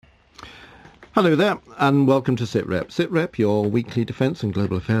Hello there, and welcome to SITREP. SITREP, your weekly defence and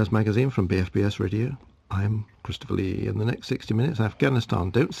global affairs magazine from BFBS Radio. I'm Christopher Lee. In the next 60 minutes, Afghanistan.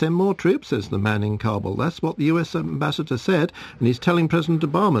 Don't send more troops, says the man in Kabul. That's what the US ambassador said, and he's telling President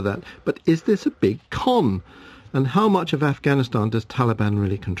Obama that. But is this a big con? And how much of Afghanistan does Taliban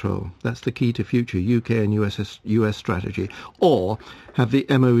really control? That's the key to future UK and US strategy. Or have the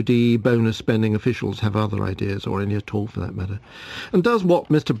MOD bonus spending officials have other ideas, or any at all for that matter? And does what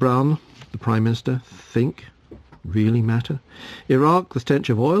Mr Brown, the Prime Minister, think really matter? Iraq, the stench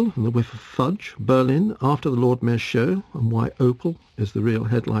of oil and the whiff of fudge. Berlin, after the Lord Mayor's show, and why Opal is the real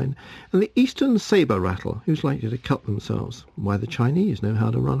headline. And the Eastern sabre rattle, who's likely to cut themselves. Why the Chinese know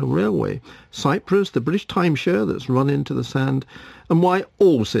how to run a railway. Cyprus, the British timeshare that's run into the sand. And why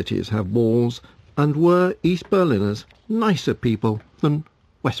all cities have walls. And were East Berliners nicer people than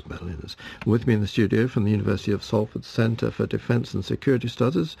West Berliners? With me in the studio from the University of Salford Centre for Defence and Security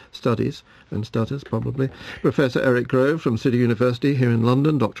Studies, Professor Eric Grove from City University here in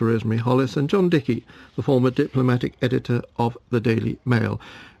London, Dr Rosemary Hollis, and John Dickey, the former diplomatic editor of the Daily Mail.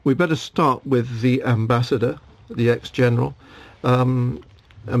 We better start with the ambassador, the ex-general,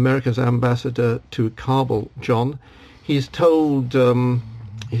 America's ambassador to Kabul, John. He's told President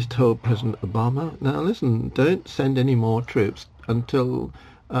Obama, now listen, don't send any more troops until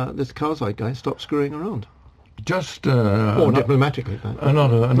this Karzai guy stops screwing around. Just more diplomatically.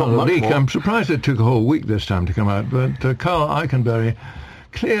 Another week. More. I'm surprised it took a whole week this time to come out, but Karl Eikenberry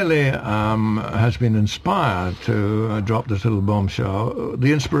clearly has been inspired to drop this little bombshell.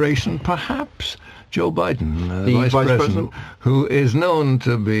 The inspiration, perhaps, Joe Biden, the Vice President, who is known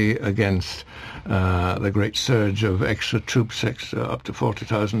to be against the great surge of extra troops, up to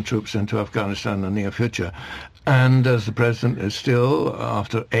 40,000 troops into Afghanistan in the near future. And as the President is still,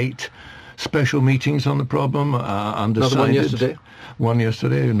 after 8 special meetings on the problem, undecided. Another one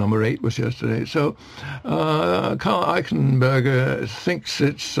yesterday. Number 8 was yesterday. So Karl Eichenberger thinks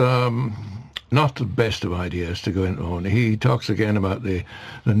it's not the best of ideas to go into on. He talks again about the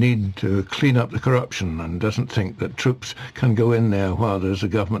need to clean up the corruption and doesn't think that troops can go in there while there's a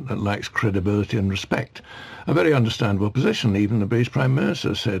government that lacks credibility and respect. A very understandable position. Even the British Prime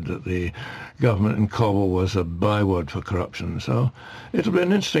Minister said that the government in Kabul was a byword for corruption. So it'll be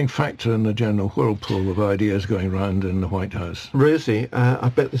an interesting factor in the general whirlpool of ideas going round in the White House. Rosie, I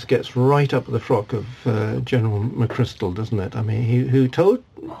bet this gets right up the frock of General McChrystal, doesn't it? I mean, who told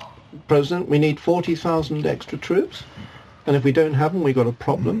President we need 40,000 extra troops, and if we don't have them, we've got a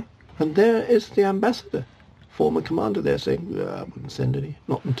problem. And there is the ambassador, former commander there, saying, I wouldn't send any,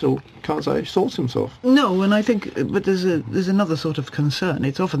 not until Karzai sorts himself. No, and I think, but there's another sort of concern.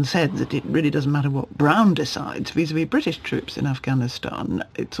 It's often said that it really doesn't matter what Brown decides vis-à-vis British troops in Afghanistan.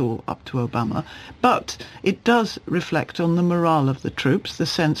 It's all up to Obama. But it does reflect on the morale of the troops, the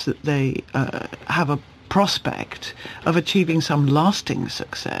sense that they have a prospect of achieving some lasting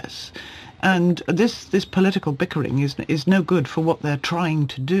success. And this political bickering is no good for what they're trying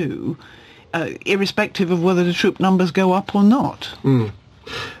to do, irrespective of whether the troop numbers go up or not.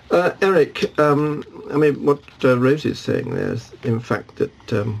 Eric, I mean, what Rosie is saying there is, in fact, that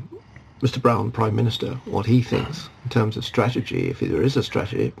Mr Brown, Prime Minister, what he thinks in terms of strategy, if there is a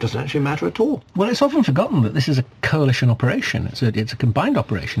strategy, doesn't actually matter at all. Well, it's often forgotten that this is a coalition operation. It's a combined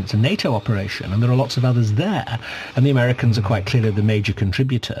operation. It's a NATO operation, and there are lots of others there. And the Americans are quite clearly the major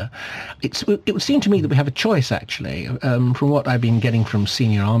contributor. It would seem to me that we have a choice, actually. From what I've been getting from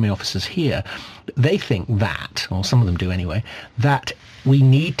senior army officers here, they think that, or some of them do anyway, that we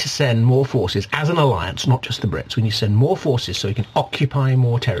need to send more forces as an alliance, not just the Brits. We need to send more forces so we can occupy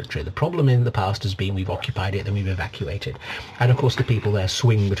more territory. The problem in the past has been we've occupied it, then we've evacuated. And of course the people there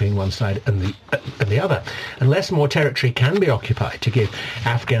swing between one side and the other. Unless more territory can be occupied to give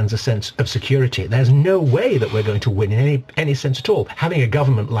Afghans a sense of security, there's no way that we're going to win in any sense at all. Having a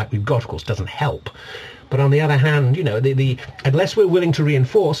government like we've got, of course, doesn't help. But on the other hand, you know, unless we're willing to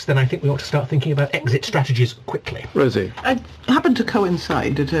reinforce, then I think we ought to start thinking about exit strategies quickly. Rosie? I happened to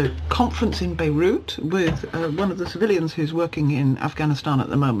coincide at a conference in Beirut with one of the civilians who's working in Afghanistan at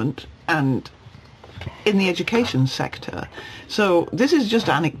the moment and in the education sector. So this is just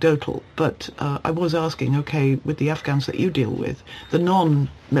anecdotal, but I was asking, okay, with the Afghans that you deal with, the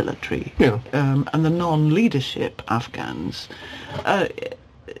non-military and the non-leadership Afghans,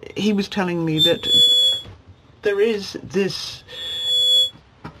 he was telling me that there is this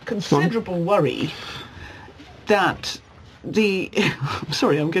considerable worry that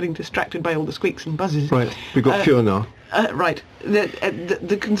sorry, I'm getting distracted by all the squeaks and buzzes. Right, we've got fewer now. Right.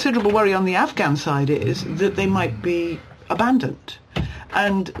 The considerable worry on the Afghan side is that they might be abandoned.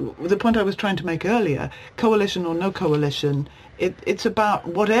 And the point I was trying to make earlier, coalition or no coalition, It's about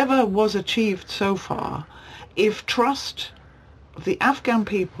whatever was achieved so far. If trust of the Afghan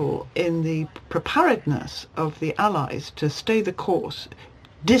people in the preparedness of the Allies to stay the course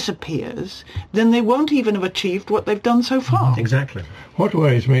disappears, then they won't even have achieved what they've done so far. Exactly. What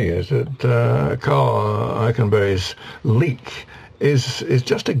worries me is that Carl Eikenberry's leak is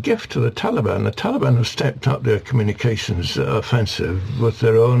just a gift to the Taliban. The Taliban have stepped up their communications offensive with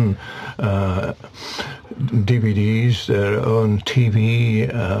their own DVDs, their own TV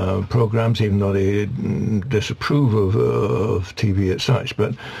programs, even though they disapprove of TV as such.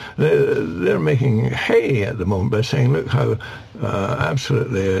 But they're making hay at the moment by saying, look how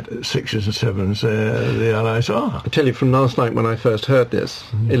absolutely at sixes and sevens the Allies are. I tell you, from last night when I first heard this,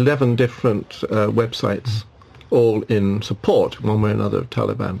 11 different websites, all in support, one way or another, of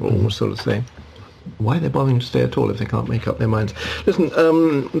Taliban, but all sort of saying, why are they bothering to stay at all if they can't make up their minds? Listen,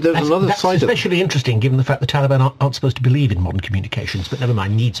 there's another that's side especially interesting, given the fact the Taliban aren't supposed to believe in modern communications, but never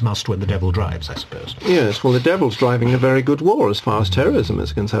mind, needs must when the devil drives, I suppose. Yes, well, the devil's driving a very good war as far as terrorism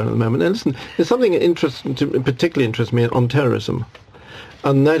is concerned at the moment. Now, listen, there's something particularly interests me on terrorism,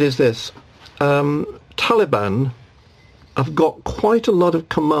 and that is this. Taliban have got quite a lot of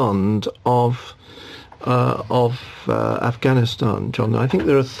command of Afghanistan, John. I think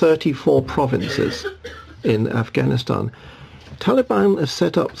there are 34 provinces in Afghanistan. Taliban have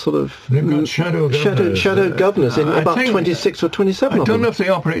set up sort of They've got shadow governors in about 26 or 27 I of don't them. know if they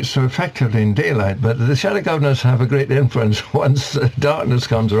operate so effectively in daylight, but the shadow governors have a great influence once darkness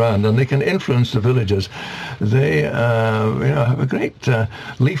comes around, and they can influence the villagers. They have a great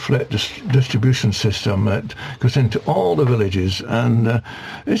leaflet distribution system that goes into all the villages, and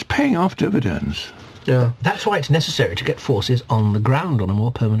it's paying off dividends. Yeah. That's why it's necessary to get forces on the ground on a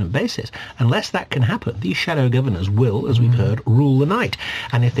more permanent basis. Unless that can happen, these shadow governors will, as we've heard, rule the night.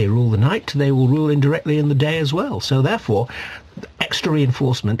 And if they rule the night, they will rule indirectly in the day as well. So therefore, extra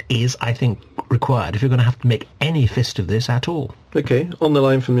reinforcement is, I think, required if you're going to have to make any fist of this at all. Okay, on the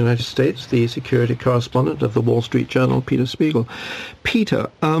line from the United States, the security correspondent of the Wall Street Journal, Peter Spiegel. Peter,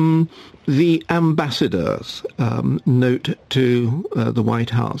 the ambassadors note to the White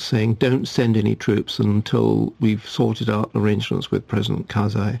House saying, don't send any troops until we've sorted out arrangements with President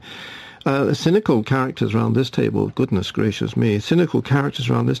Karzai. Cynical characters around this table, goodness gracious me, cynical characters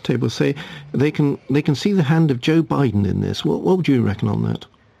around this table say they can see the hand of Joe Biden in this. What would you reckon on that?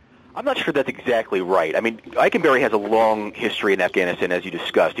 I'm not sure that's exactly right. I mean, Eikenberry has a long history in Afghanistan, as you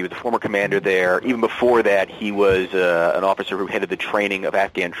discussed. He was the former commander there. Even before that, he was an officer who headed the training of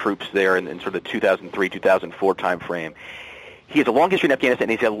Afghan troops there in sort of the 2003-2004 time frame. He has a long history in Afghanistan,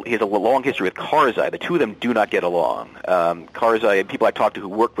 and he has a long history with Karzai. The two of them do not get along. Karzai, and people I talked to who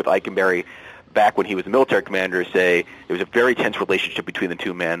worked with Eikenberry back when he was a military commander, say there was a very tense relationship between the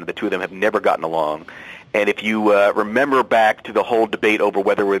two men. The two of them have never gotten along. And if you remember back to the whole debate over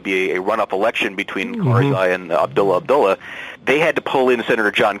whether it would be a runoff election between Karzai and Abdullah, they had to pull in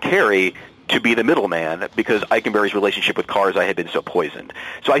Senator John Kerry to be the middleman because Eikenberry's relationship with Karzai had been so poisoned.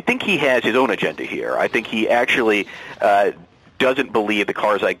 So I think he has his own agenda here. I think he actually doesn't believe the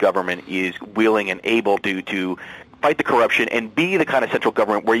Karzai government is willing and able to fight the corruption and be the kind of central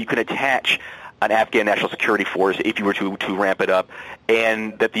government where you can attach an Afghan national security force if you were to ramp it up,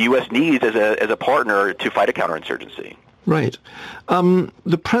 and that the U.S. needs as a partner to fight a counterinsurgency. Right.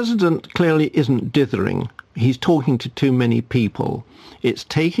 The president clearly isn't dithering. He's talking to too many people. It's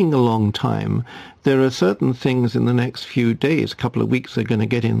taking a long time. There are certain things in the next few days, a couple of weeks, that are going to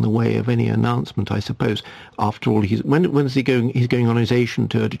get in the way of any announcement, I suppose. After all, when is he going? He's going on his Asian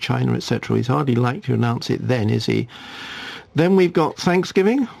tour to China, etc. He's hardly likely to announce it then, is he? Then we've got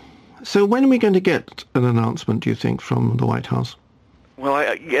Thanksgiving. So when are we going to get an announcement, do you think, from the White House? Well,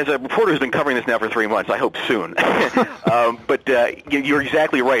 as a reporter who's been covering this now for 3 months, I hope soon. But you're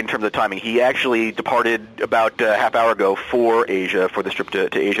exactly right in terms of timing. He actually departed about a half hour ago for Asia, for this trip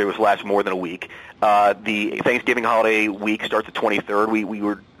to Asia. It was last more than a week. The Thanksgiving holiday week starts the 23rd. We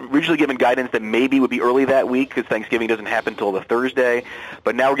were originally given guidance that maybe it would be early that week because Thanksgiving doesn't happen until the Thursday,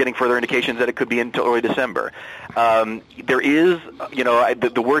 but now we're getting further indications that it could be until early December. There is,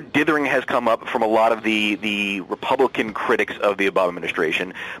 the word dithering has come up from a lot of the Republican critics of the Obama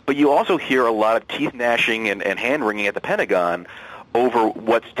administration, but you also hear a lot of teeth gnashing and hand-wringing at the Pentagon over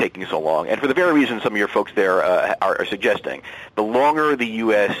what's taking so long. And for the very reason some of your folks there are suggesting, the longer the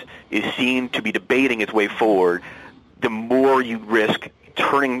U.S. is seen to be debating its way forward, the more you risk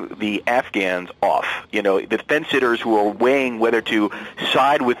turning the Afghans off. The fence-sitters who are weighing whether to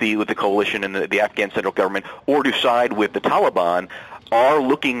side with the coalition and the Afghan central government or to side with the Taliban are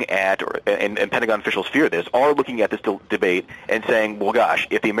looking at, and Pentagon officials fear this, are looking at this debate and saying, well, gosh,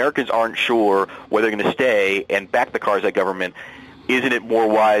 if the Americans aren't sure whether they're going to stay and back the Karzai government, isn't it more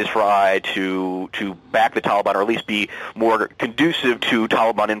wise for I to back the Taliban, or at least be more conducive to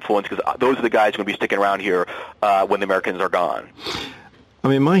Taliban influence, because those are the guys who are going to be sticking around here when the Americans are gone? I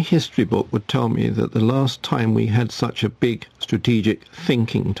mean, my history book would tell me that the last time we had such a big strategic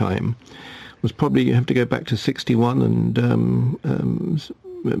thinking time was probably, you have to go back to 61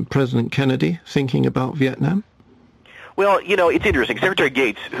 and President Kennedy thinking about Vietnam. Well, it's interesting. Secretary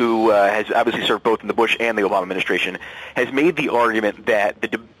Gates, who has obviously served both in the Bush and the Obama administration, has made the argument that the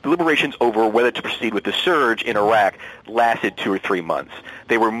deliberations over whether to proceed with the surge in Iraq lasted 2 or 3 months.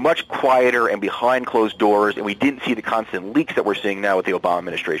 They were much quieter and behind closed doors, and we didn't see the constant leaks that we're seeing now with the Obama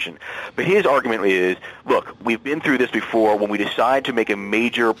administration. But his argument is, look, we've been through this before. When we decide to make a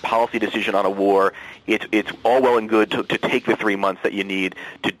major policy decision on a war, it's all well and good to take the 3 months that you need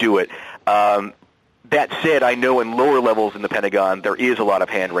to do it. That said, I know in lower levels in the Pentagon there is a lot of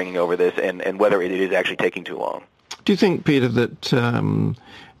hand-wringing over this and whether it is actually taking too long. Do you think, Peter, that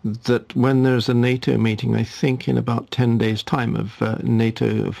that when there's a NATO meeting, I think in about 10 days' time, of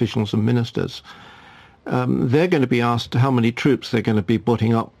NATO officials and ministers, they're going to be asked how many troops they're going to be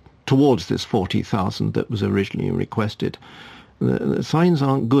putting up towards this 40,000 that was originally requested? The signs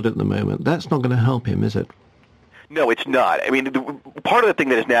aren't good at the moment. That's not going to help him, is it? No, it's not. I mean, part of the thing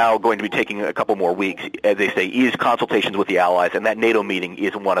that is now going to be taking a couple more weeks, as they say, is consultations with the allies, and that NATO meeting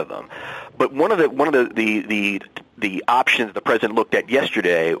is one of them. But one of the options the president looked at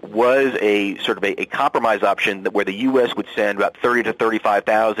yesterday was a sort of a compromise option where the U.S. would send about 30 to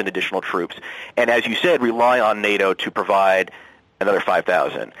 35,000 additional troops, and as you said, rely on NATO to provide another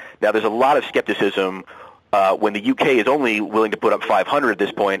 5,000. Now, there's a lot of skepticism when the UK is only willing to put up 500 at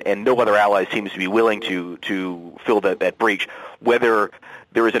this point, and no other ally seems to be willing to fill that breach, whether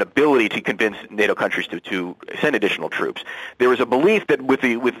there is an ability to convince NATO countries to send additional troops. There is a belief that with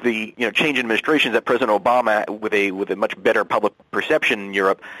the change in administrations, that President Obama, with a much better public perception in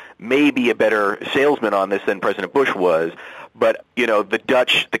Europe, may be a better salesman on this than President Bush was. But the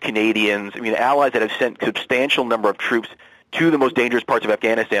Dutch, the Canadians, allies that have sent substantial number of troops to the most dangerous parts of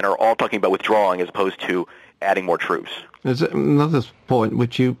Afghanistan are all talking about withdrawing as opposed to adding more troops. There's another point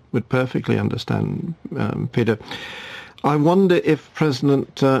which you would perfectly understand, Peter. I wonder if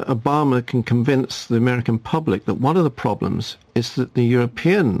President Obama can convince the American public that one of the problems is that the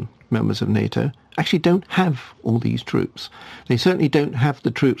European members of NATO actually don't have all these troops. They certainly don't have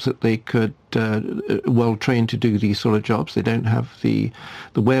the troops that they could well train to do these sort of jobs. They don't have the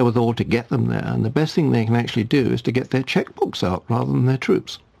wherewithal to get them there. And the best thing they can actually do is to get their checkbooks out rather than their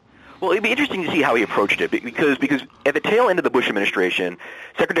troops. Well, it'd be interesting to see how he approached it, because at the tail end of the Bush administration,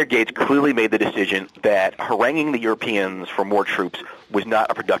 Secretary Gates clearly made the decision that haranguing the Europeans for more troops was not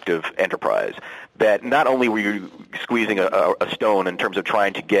a productive enterprise. That not only were you squeezing a stone in terms of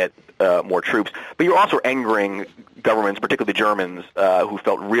trying to get more troops, but you're also angering governments, particularly the Germans, who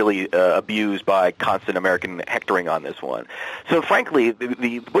felt really abused by constant American hectoring on this one. So frankly,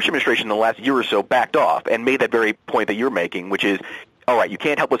 the Bush administration in the last year or so backed off and made that very point that you're making, which is, all right, you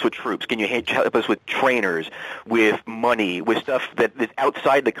can't help us with troops. Can you help us with trainers, with money, with stuff that is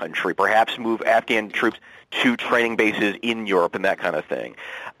outside the country, perhaps move Afghan troops to training bases in Europe and that kind of thing?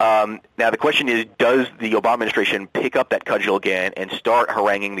 Now, the question is, does the Obama administration pick up that cudgel again and start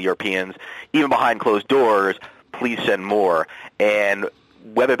haranguing the Europeans, even behind closed doors, please send more? And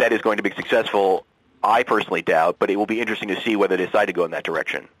whether that is going to be successful, I personally doubt, but it will be interesting to see whether they decide to go in that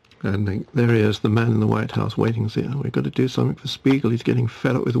direction. And there he is, the man in the White House, waiting to see, we've got to do something for Spiegel. He's getting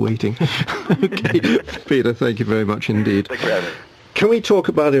fed up with waiting. Okay, Peter, thank you very much indeed. Thanks for having me. Can we talk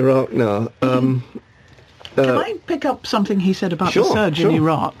about Iraq now? Can I pick up something he said about the surge in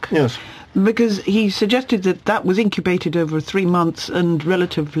Iraq? Yes. Because he suggested that was incubated over 3 months and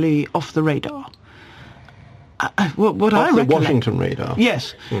relatively off the radar. Off the Washington radar?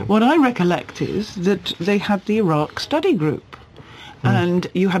 Yes. What I recollect is that they had the Iraq study group. And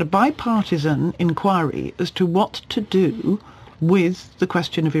you had a bipartisan inquiry as to what to do with the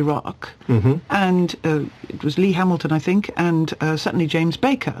question of Iraq. And it was Lee Hamilton, I think, and certainly James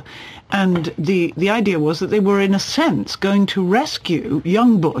Baker. And the idea was that they were, in a sense, going to rescue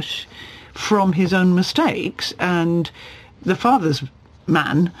young Bush from his own mistakes. And the father's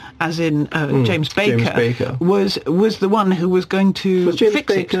man, as in James Baker, was the one who was going to James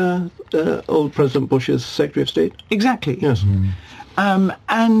fix Baker, old President Bush's Secretary of State? Exactly. Yes.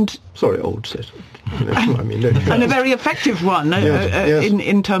 And sorry, old set. And a very effective one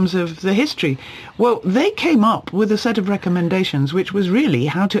in terms of the history. Well, they came up with a set of recommendations which was really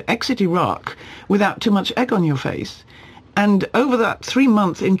how to exit Iraq without too much egg on your face And over that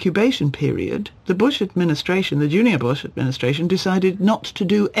 3-month incubation period, the Bush administration, the junior Bush administration, decided not to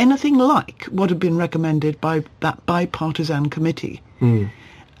do anything like what had been recommended by that bipartisan committee,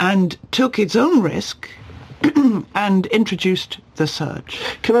 and took its own risk and introduced the surge.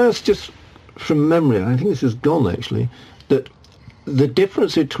 Can I ask, just from memory, I think this is gone actually, that the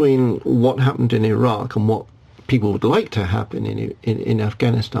difference between what happened in Iraq and what people would like to happen in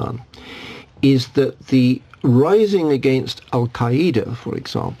Afghanistan is that the rising against Al-Qaeda, for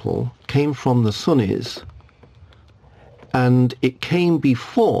example, came from the Sunnis, and it came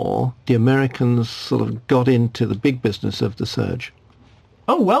before the Americans sort of got into the big business of the surge.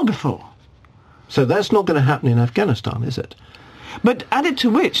 Oh, well before. So that's not going to happen in Afghanistan, is it? But added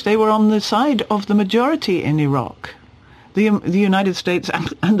to which, they were on the side of the majority in Iraq. The United States,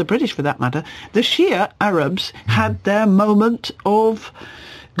 and the British for that matter, the Shia Arabs had their moment of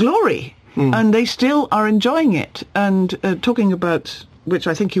glory, and they still are enjoying it. And talking about, which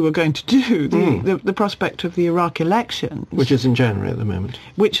I think you were going to do, the prospect of the Iraq election. Which is in January at the moment.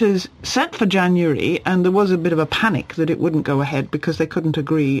 Which is set for January, and there was a bit of a panic that it wouldn't go ahead because they couldn't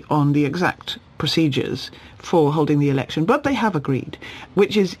agree on the exact procedures for holding the election, but they have agreed,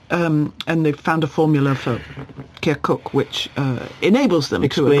 which is, and they've found a formula for Kirkuk, which enables them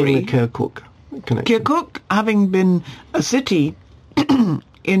to agree. Explain the Kirkuk connection. Kirkuk, having been a city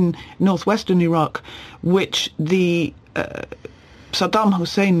in northwestern Iraq, which the Saddam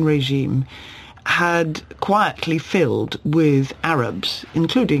Hussein regime had quietly filled with Arabs,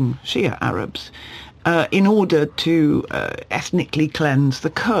 including Shia Arabs, in order to ethnically cleanse the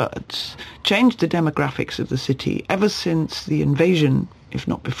Kurds, changed the demographics of the city ever since the invasion, if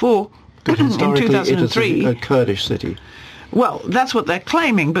not before, in 2003. It is a Kurdish city. Well, that's what they're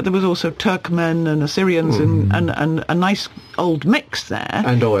claiming, but there was also Turkmen and Assyrians and a nice old mix there.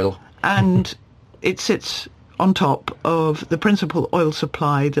 And oil. And it sits on top of the principal oil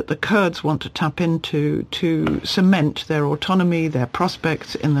supply that the Kurds want to tap into to cement their autonomy, their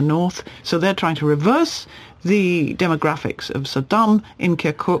prospects in the north. So they're trying to reverse the demographics of Saddam in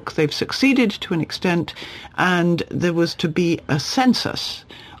Kirkuk. They've succeeded to an extent, and there was to be a census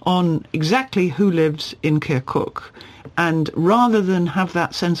on exactly who lives in Kirkuk. And rather than have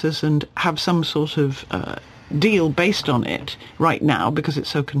that census and have some sort of deal based on it right now, because it's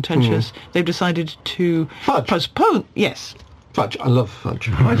so contentious, they've decided to postpone. Yes. Fudge. I love fudge.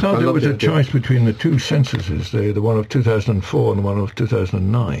 I thought there was a choice between the two censuses, the one of 2004 and the one of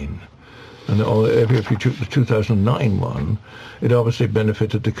 2009. And if you took the 2009 one, it obviously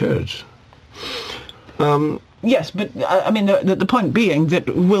benefited the Kurds. Yes, but I mean, the point being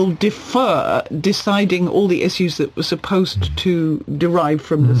that we'll defer deciding all the issues that were supposed to derive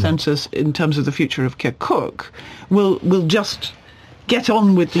from the census in terms of the future of Kirkuk. We'll just get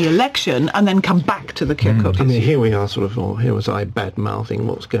on with the election and then come back to the Kirkuk issue. I mean, here we are here was I bad-mouthing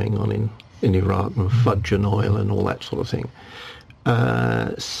what's going on in Iraq and fudge and oil and all that sort of thing.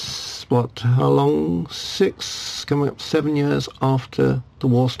 How long? 6, coming up 7 years after the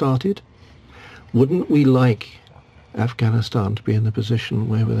war started? Wouldn't we like Afghanistan to be in the position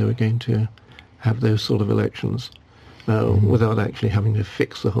where they were going to have those sort of elections without actually having to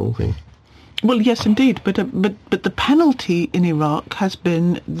fix the whole thing? Well, yes, indeed. But the penalty in Iraq has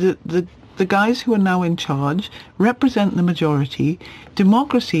been the guys who are now in charge represent the majority.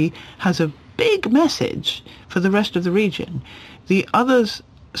 Democracy has a big message for the rest of the region. The others,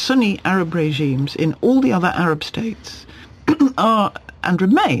 Sunni Arab regimes in all the other Arab states are and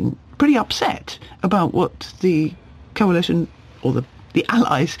remain pretty upset about what the coalition or the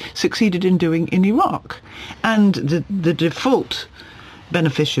allies succeeded in doing in Iraq. And the default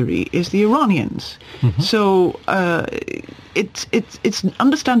beneficiary is the Iranians. So it's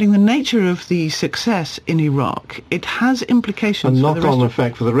understanding the nature of the success in Iraq. It has implications a for the knock-on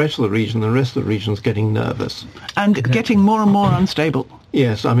effect for the rest of the region. The rest of the region's getting nervous. And getting more and more unstable.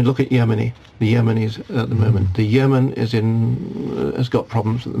 Yes, I mean, look at Yemeni. The Yemenis at the moment. The Yemen has got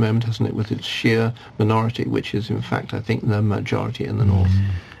problems at the moment, hasn't it, with its Shia minority, which is, in fact, I think, the majority in the north.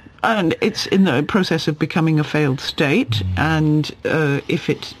 And it's in the process of becoming a failed state, and if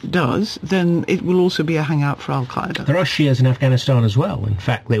it does, then it will also be a hangout for Al-Qaeda. There are Shias in Afghanistan as well. In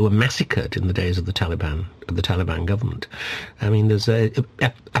fact, they were massacred in the days of the Taliban government. I mean,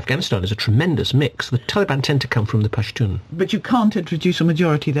 Afghanistan is a tremendous mix. The Taliban tend to come from the Pashtun. But you can't introduce a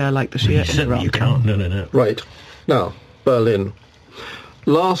majority there like the Shia in Iraq. You can't. No. Right. Now, Berlin.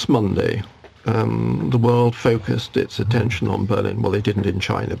 Last Monday, the world focused its attention on Berlin. Well, they didn't in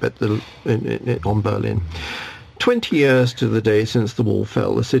China, but on Berlin, 20 years to the day since the wall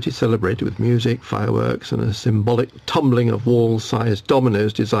fell, the city celebrated with music, fireworks and a symbolic tumbling of wall-sized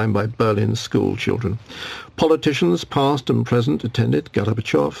dominoes designed by Berlin's school children. Politicians, past and present, attended: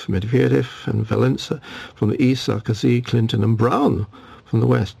 Gorbachev, Medvedev and Valenza from the east, Sarkozy, Clinton and Brown from the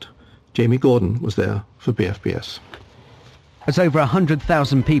west. Jamie Gordon was there for BFBS. As over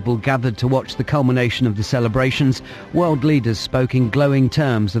 100,000 people gathered to watch the culmination of the celebrations, world leaders spoke in glowing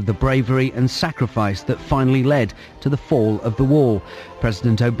terms of the bravery and sacrifice that finally led to the fall of the wall.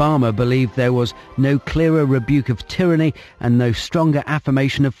 President Obama believed there was no clearer rebuke of tyranny and no stronger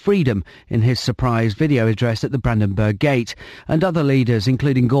affirmation of freedom in his surprise video address at the Brandenburg Gate. And other leaders,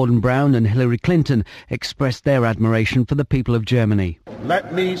 including Gordon Brown and Hillary Clinton, expressed their admiration for the people of Germany.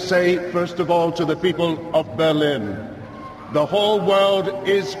 Let me say, first of all, to the people of Berlin, the whole world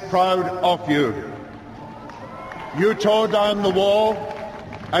is proud of you. You tore down the wall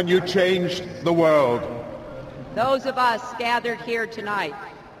and you changed the world. Those of us gathered here tonight,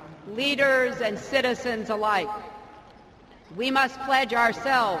 leaders and citizens alike, we must pledge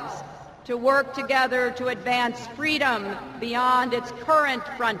ourselves to work together to advance freedom beyond its current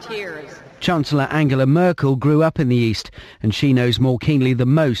frontiers. Chancellor Angela Merkel grew up in the East, and she knows more keenly than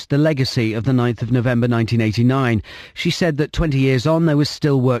most the legacy of the 9th of November 1989. She said that 20 years on there was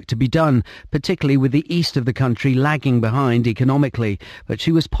still work to be done, particularly with the east of the country lagging behind economically, but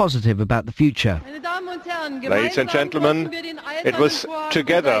she was positive about the future. Ladies and gentlemen, it was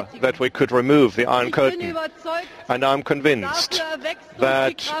together that we could remove the Iron Curtain, and I'm convinced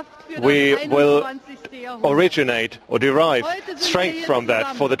that we will originate or derive strength from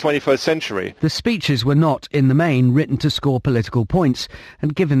that for the 21st century. The speeches were not, in the main, written to score political points,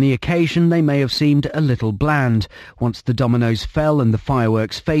 and given the occasion they may have seemed a little bland. Once the dominoes fell and the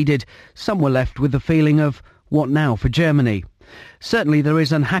fireworks faded, some were left with the feeling of, what now for Germany? Certainly there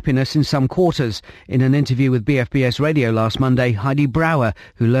is unhappiness in some quarters. In an interview with BFBS Radio last Monday, Heidi Brauer,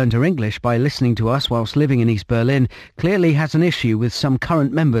 who learned her English by listening to us whilst living in East Berlin, clearly has an issue with some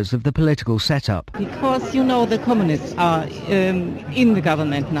current members of the political setup. Because, you know, the communists are in the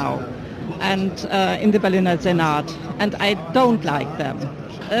government now and in the Berliner Senat, and I don't like them.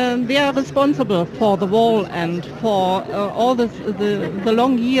 They are responsible for the wall and for all the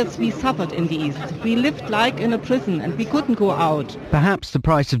long years we suffered in the East. We lived like in a prison and we couldn't go out. Perhaps the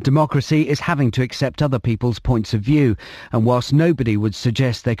price of democracy is having to accept other people's points of view. And whilst nobody would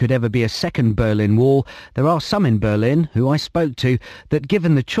suggest there could ever be a second Berlin Wall, there are some in Berlin, who I spoke to, that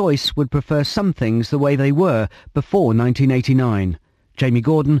given the choice would prefer some things the way they were before 1989. Jamie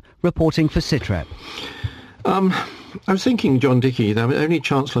Gordon, reporting for SITREP. I was thinking, John Dickie, that only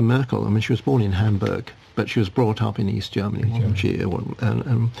Chancellor Merkel, I mean, she was born in Hamburg, but she was brought up in East Germany, wasn't she?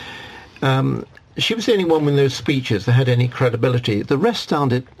 She was the only one with those speeches that had any credibility. The rest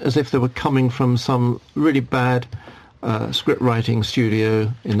sounded as if they were coming from some really bad script writing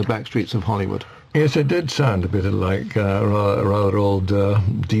studio in the back streets of Hollywood. Yes, it did sound a bit like rather old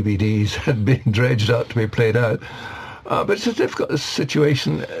DVDs had been dredged out to be played out. But it's a difficult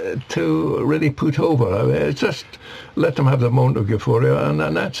situation to really put over. I mean, it's just let them have the moment of euphoria, and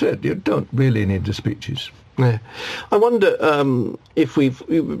that's it. You don't really need the speeches. Yeah. I wonder if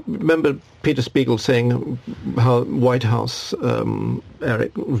you remember Peter Spiegel saying how White House,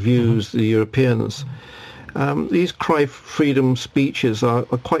 Eric, views the Europeans. These cry for freedom speeches are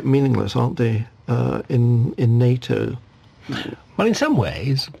quite meaningless, aren't they, in NATO? Well, in some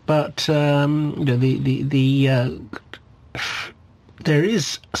ways, but there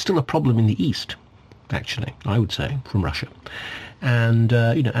is still a problem in the East, actually, I would say, from Russia, and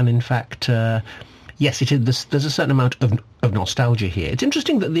and in fact, yes, it is. There's a certain amount of nostalgia here. It's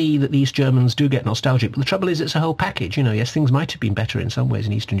interesting that the East Germans do get nostalgic, but the trouble is, it's a whole package. Yes, things might have been better in some ways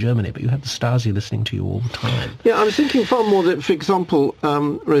in Eastern Germany, but you have the Stasi listening to you all the time. Yeah, I was thinking far more that, for example,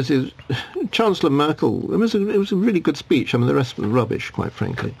 Rosie, Chancellor Merkel, it was a really good speech. I mean, the rest was rubbish, quite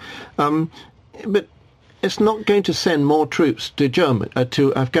frankly. But it's not going to send more troops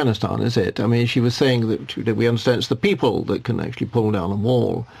to Afghanistan, is it? I mean, she was saying that we understand it's the people that can actually pull down a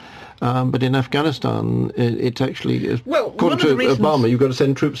wall. But in Afghanistan, it's actually, according to Obama, you've got to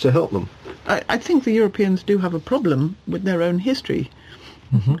send troops to help them. I think the Europeans do have a problem with their own history.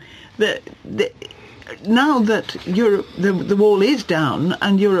 Mm-hmm. Now that Europe, the wall is down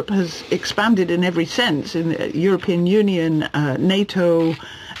and Europe has expanded in every sense, in the European Union, NATO,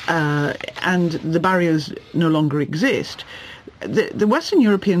 and the barriers no longer exist, the Western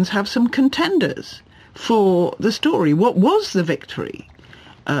Europeans have some contenders for the story. What was the victory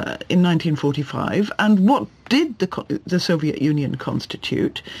in 1945, and what did the Soviet Union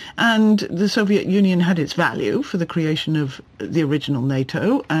constitute, and the Soviet Union had its value for the creation of the original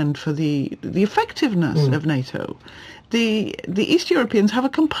NATO and for the effectiveness of NATO. The East Europeans have a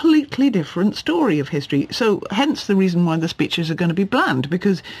completely different story of history, so hence the reason why the speeches are going to be bland,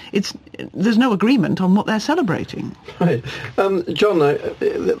 because there's no agreement on what they're celebrating. Right, John.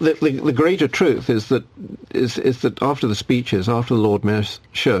 The greater truth is that after the speeches, after the Lord Mayor's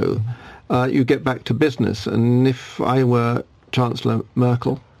show, you get back to business. And if I were Chancellor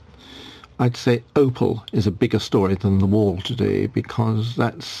Merkel, I'd say Opel is a bigger story than the wall today, because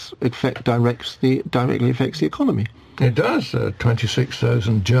that's directly affects the economy. It does.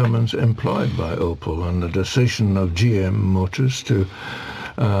 26,000 Germans employed by Opel, and the decision of GM Motors to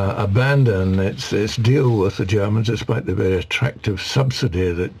abandon its deal with the Germans, despite the very attractive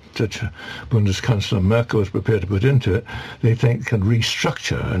subsidy that Bundeskanzler Merkel was prepared to put into it, they think can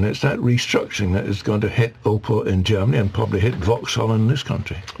restructure, and it's that restructuring that is going to hit Opel in Germany and probably hit Vauxhall in this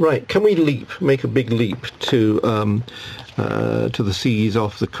country. Right. Can we make a big leap to the seas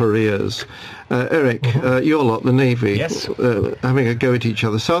off the Koreas? Eric, your lot, the Navy, yes. Having a go at each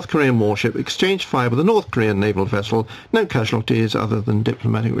other. South Korean warship exchanged fire with a North Korean naval vessel. No casualties other than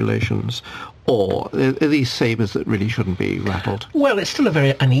diplomatic relations. Or are these sabres that really shouldn't be rattled? Well, it's still a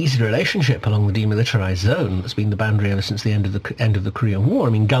very uneasy relationship along the demilitarised zone that's been the boundary ever since the end of the Korean War.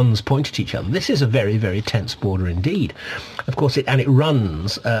 I mean, guns point at each other. This is a very, very tense border indeed. Of course, it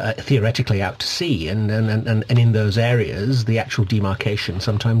runs theoretically out to sea, and in those areas, the actual demarcation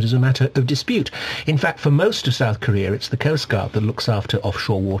sometimes is a matter of dispute. In fact, for most of South Korea, it's the Coast Guard that looks after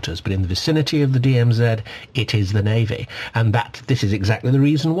offshore waters, but in the vicinity of the DMZ, it is the Navy. And this is exactly the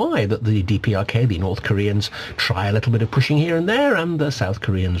reason why that the DPRK, the North Koreans, try a little bit of pushing here and there, and the South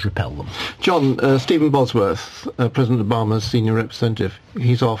Koreans repel them. John, Stephen Bosworth, President Obama's senior representative,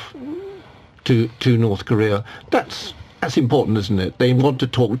 he's off to North Korea. That's important, isn't it? They want to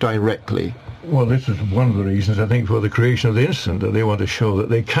talk directly. Well, this is one of the reasons, I think, for the creation of the incident, that they want to show that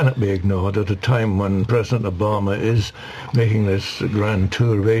they cannot be ignored at a time when President Obama is making this grand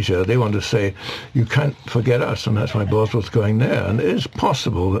tour of Asia. They want to say, you can't forget us, and that's why Bosworth's going there. And it is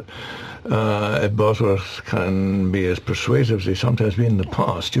possible that if Bosworth can be as persuasive as he's sometimes been in the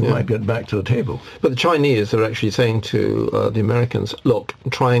past, you might get back to the table. But the Chinese are actually saying to the Americans, look,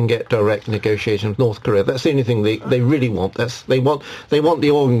 try and get direct negotiation with North Korea. That's the only thing they really want. They want the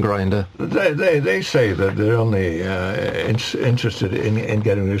organ grinder. They say that they're only interested in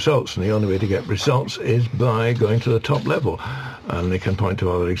getting results, and the only way to get results is by going to the top level. And they can point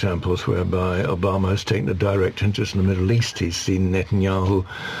to other examples whereby Obama has taken a direct interest in the Middle East. He's seen Netanyahu,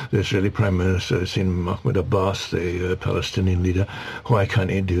 the Israeli Prime Minister, has seen Mahmoud Abbas, the Palestinian leader. Why can't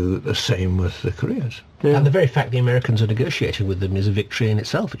he do the same with the Koreans? Yeah. And the very fact the Americans are negotiating with them is a victory in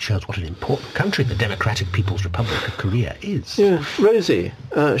itself. It shows what an important country the Democratic People's Republic of Korea is. Yeah. Rosie,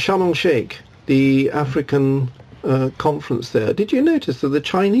 Sharm el-Sheikh, the African conference there. Did you notice that the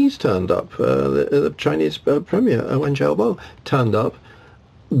Chinese turned up? The Chinese Premier, Wen Jiabao, turned up.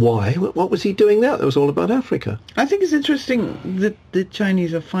 Why? What was he doing there? That was all about Africa. I think it's interesting that the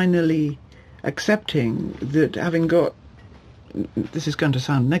Chinese are finally accepting that, having got, this is going to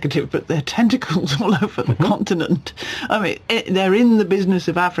sound negative, but their tentacles all over the continent. I mean, they're in the business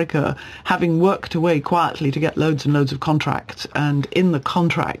of Africa, having worked away quietly to get loads and loads of contracts, and in the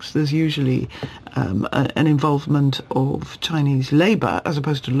contracts there's usually an involvement of Chinese labour as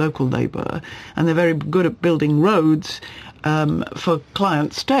opposed to local labour, and they're very good at building roads for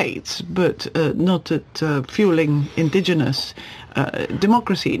client states, but not at fueling indigenous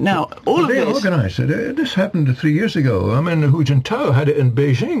democracy. Now, they organised it. This happened 3 years ago. I mean, Hu Jintao had it in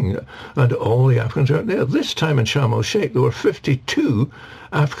Beijing, and all the Africans were out there. This time in Sharm el-Sheikh, there were 52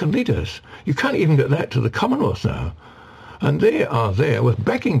 African leaders. You can't even get that to the Commonwealth now. And they are there with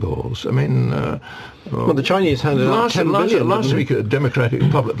begging bowls. I mean, well, the Chinese handed out 10 billion last week at the Democratic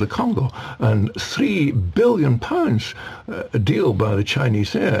Republic of the Congo, and £3 billion a deal by the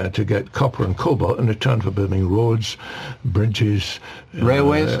Chinese there to get copper and cobalt in return for building roads, bridges,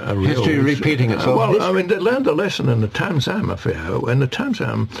 railways. History repeating itself. Well, I mean, they learned a lesson in the Tamzam affair. When the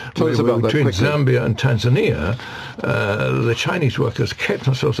Tamzam between Zambia and Tanzania, the Chinese workers kept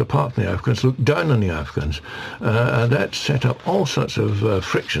themselves apart from the Africans, looked down on the Africans, and that set up all sorts of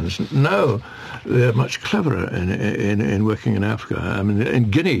frictions. Now they're much cleverer in working in Africa. I mean,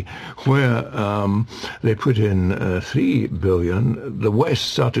 in Guinea, where they put in 3 billion, the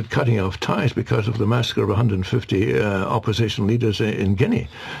West started cutting off ties because of the massacre of 150 opposition leaders in Guinea.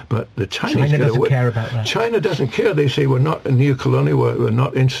 But the Chinese China doesn't care about that. China doesn't care. They say we're not neo-colonial, we're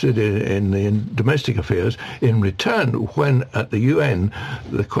not interested in domestic affairs. In return, when at the UN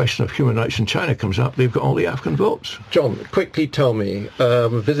the question of human rights in China comes up, they've got all the African votes. John, quickly tell me,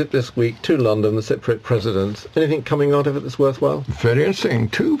 visit this week to London, the Cypriot president. Anything coming out of it that's worthwhile? Very interesting.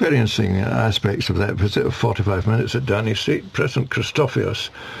 Two very interesting aspects of that visit of 45 minutes at Downing Street. President Christofias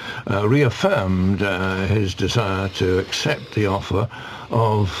reaffirmed his desire to accept the offer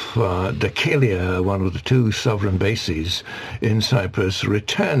of Dhekelia, one of the two sovereign bases in Cyprus,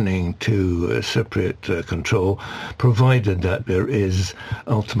 returning to Cypriot control, provided that there is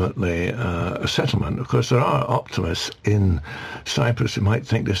ultimately a settlement. Of course, there are optimists in Cyprus who might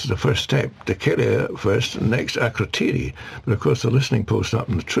think this is the first step. Dhekelia first, and next Akrotiri. But of course, the listening post up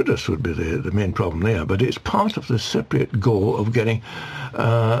in the Troodos would be the main problem there. But it's part of the Cypriot goal of getting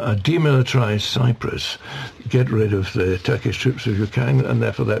a demilitarized Cyprus, get rid of the Turkish troops if you can, and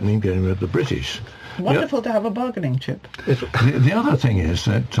therefore that means getting rid of the British. Wonderful to have a bargaining chip. The other thing is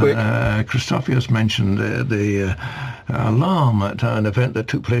that Christofias mentioned the alarm at an event that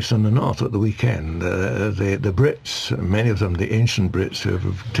took place in the north at the weekend. The Brits, many of them the ancient Brits who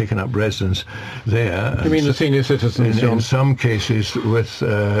have taken up residence there. You mean the senior citizens, in some cases with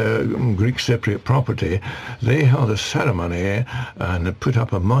Greek Cypriot property, they held a ceremony and put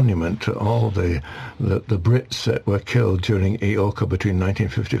up a monument to all the Brits that were killed during EOKA between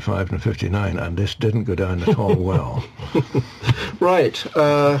 1955 and 59, and this didn't go down at all well. Right.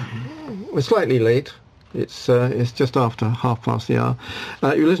 We're slightly late. It's just after 1:30 the hour.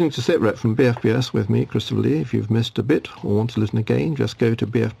 You're listening to SITREP from BFBS with me, Christopher Lee. If you've missed a bit or want to listen again, just go to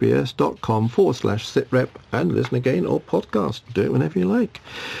bfbs.com/SITREP and listen again, or podcast. Do it whenever you like.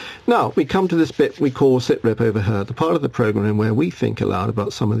 Now, we come to this bit we call SITREP Overheard, the part of the programme where we think aloud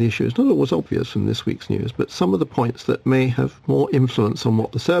about some of the issues, not always obvious from this week's news, but some of the points that may have more influence on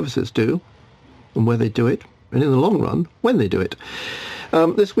what the services do and where they do it, and in the long run, when they do it.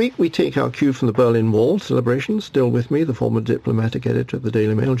 This week we take our cue from the Berlin Wall celebrations. Still with me, the former diplomatic editor of the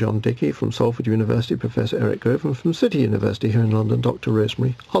Daily Mail, John Dickey, from Salford University, Professor Eric Gove, and from City University here in London, Dr.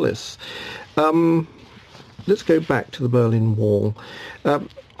 Rosemary Hollis. Let's go back to the Berlin Wall.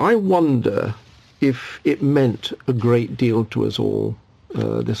 I wonder if it meant a great deal to us all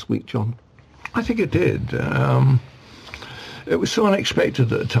this week, John. I think it did. It was so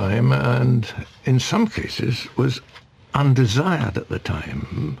unexpected at the time, and in some cases was undesired at the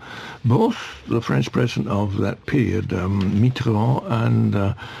time. Both the French president of that period, Mitterrand,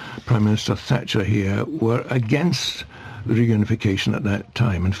 and Prime Minister Thatcher here were against the reunification at that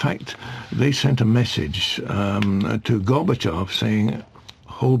time. In fact, they sent a message to Gorbachev saying,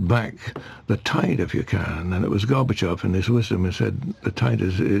 hold back the tide if you can. And it was Gorbachev in his wisdom who said, the tide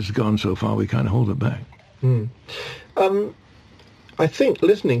is gone so far we can't hold it back. I think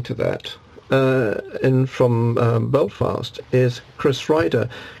listening to that from Belfast is Chris Ryder.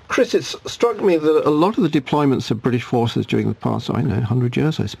 Chris, it's struck me that a lot of the deployments of British forces during the past, 100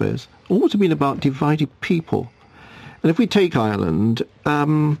 years, I suppose, always have been about divided people. And if we take Ireland,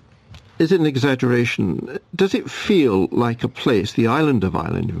 is it an exaggeration? Does it feel like a place, the island of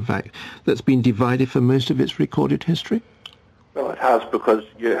Ireland, in fact, that's been divided for most of its recorded history? Well, it has, because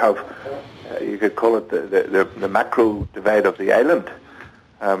you have, you could call it the macro divide of the island.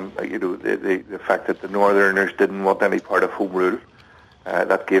 The fact that the Northerners didn't want any part of Home Rule,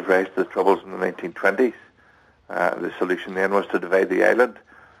 that gave rise to the Troubles in the 1920s. The solution then was to divide the island,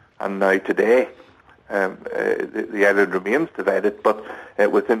 and now today the island remains divided, but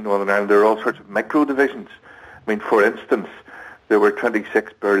within Northern Ireland there are all sorts of micro divisions. I mean, for instance, there were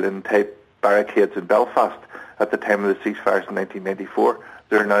 26 Berlin-type barricades in Belfast at the time of the ceasefires in 1994.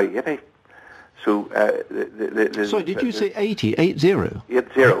 There are now 80. So, sorry, did you say 80? 80?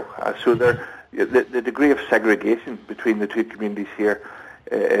 80. So the degree of segregation between the two communities here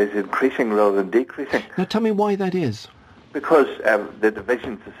is increasing rather than decreasing. Now tell me why that is. Because the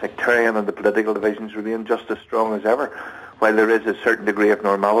divisions, the sectarian and the political divisions, remain just as strong as ever. While there is a certain degree of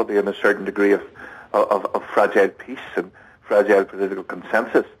normality and a certain degree of fragile peace and fragile political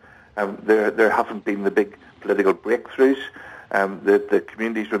consensus, there haven't been the big political breakthroughs. The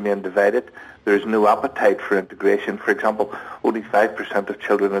communities remain divided. There is no appetite for integration. For example, only 5% of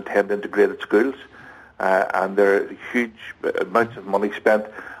children attend integrated schools, and there are huge amounts of money spent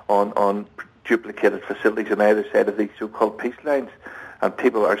on duplicated facilities on either side of these so-called peace lines, and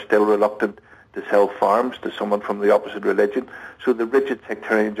people are still reluctant to sell farms to someone from the opposite religion. So the rigid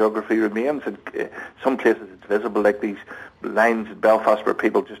sectarian geography remains. And some places it's visible, like these lines in Belfast where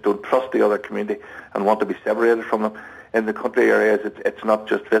people just don't trust the other community and want to be separated from them. In the country areas, it's not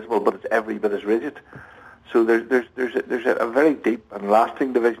just visible, but it's every bit as rigid. So there's a very deep and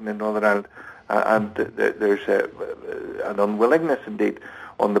lasting division in Northern Ireland, and there's an unwillingness indeed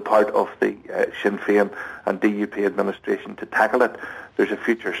on the part of the Sinn Féin and DUP administration to tackle it. There's a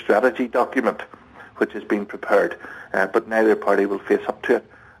future strategy document which has been prepared, but neither party will face up to it,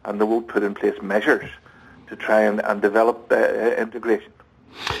 and they won't put in place measures to try and develop integration.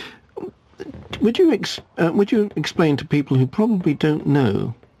 Would you explain to people who probably don't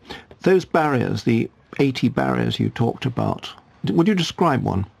know those barriers, the 80 barriers you talked about? Would you describe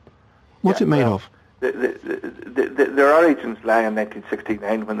one? What's it made of? There are regions lying in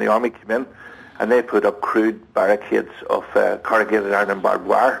 1969 when the army came in, and they put up crude barricades of corrugated iron and barbed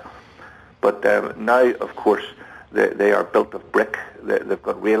wire. But now, of course, they are built of brick. They've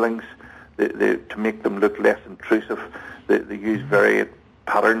got railings to make them look less intrusive. They use varied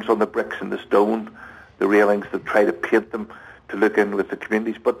patterns on the bricks and the stone, the railings. They try to paint them to look in with the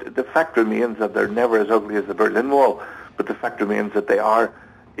communities. But the fact remains that they're never as ugly as the Berlin Wall. But the fact remains that they are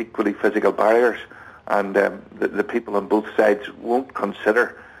equally physical barriers, and the people on both sides won't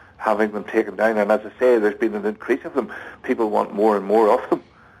consider having them taken down. And as I say, there's been an increase of them. People want more and more of them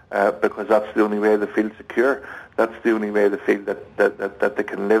because that's the only way they feel secure. That's the only way they feel that they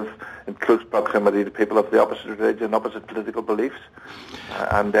can live in close proximity to people of the opposite religion, opposite political beliefs.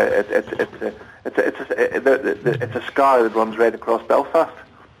 And it's a scar that runs right across Belfast.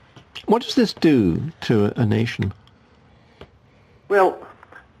 What does this do to a nation? Well,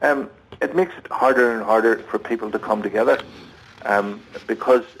 it makes it harder and harder for people to come together,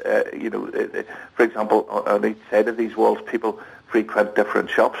 because for example, on each side of these walls, people frequent different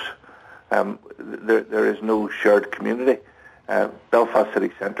shops. There is no shared community. Belfast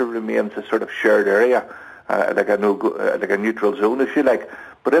city centre remains a sort of shared area, like a neutral zone, if you like.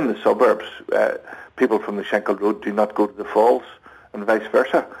 But in the suburbs, people from the Schenkel Road do not go to the Falls, and vice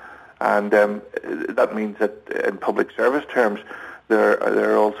versa. And that means that in public service terms, there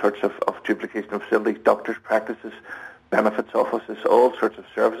are all sorts of duplication of facilities, doctors' practices, benefits offices, all sorts of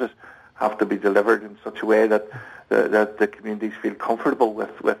services have to be delivered in such a way that the communities feel comfortable with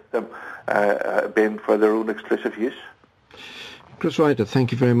them being for their own exclusive use. Chris Ryder,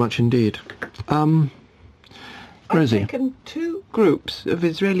 thank you very much indeed. Rosie? I've taken two groups of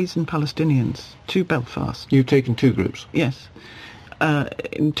Israelis and Palestinians to Belfast. You've taken two groups? Yes.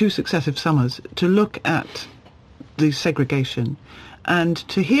 In two successive summers, to look at the segregation and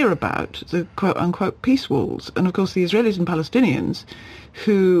to hear about the quote-unquote peace walls. And of course the Israelis and Palestinians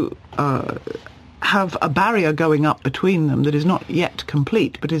who have a barrier going up between them that is not yet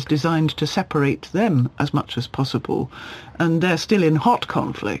complete but is designed to separate them as much as possible, and they're still in hot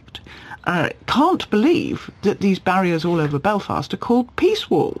conflict, can't believe that these barriers all over Belfast are called peace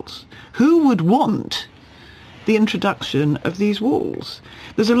walls. Who would want the introduction of these walls?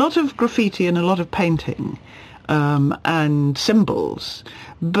 There's a lot of graffiti and a lot of painting and symbols,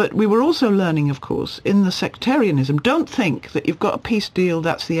 but we were also learning, of course, in the sectarianism, don't think that you've got a peace deal,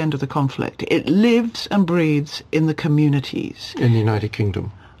 that's the end of the conflict. It lives and breathes in the communities. In the United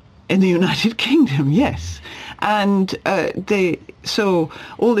Kingdom. In the United Kingdom, yes. And so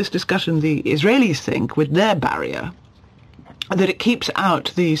all this discussion the Israelis think with their barrier, that it keeps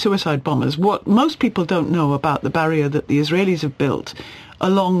out the suicide bombers. What most people don't know about the barrier that the Israelis have built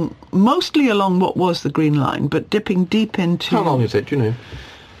mostly along what was the Green Line, but dipping deep into... How long is it, do you know?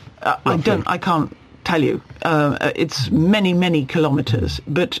 I can't tell you. It's many, many kilometres,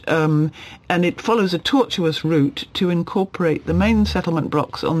 but and it follows a tortuous route to incorporate the main settlement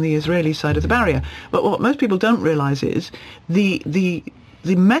blocks on the Israeli side of the barrier. But what most people don't realise is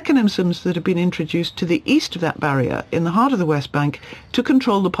the mechanisms that have been introduced to the east of that barrier, in the heart of the West Bank, to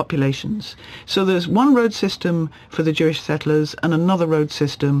control the populations. So there's one road system for the Jewish settlers and another road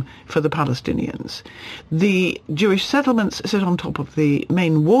system for the Palestinians. The Jewish settlements sit on top of the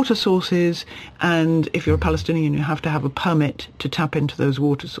main water sources, and if you're a Palestinian, you have to have a permit to tap into those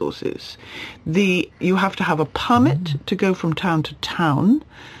water sources. You have to have a permit to go from town to town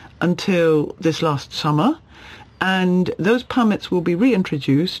until this last summer. And those permits will be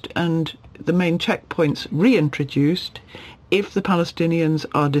reintroduced and the main checkpoints reintroduced if the Palestinians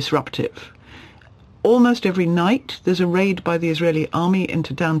are disruptive. almost every night there's a raid by the Israeli army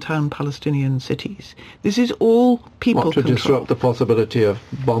into downtown Palestinian cities. This is all people to control. Disrupt the possibility of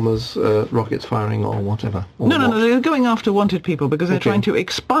bombers, rockets firing or whatever? Or No, they're going after wanted people because they're trying to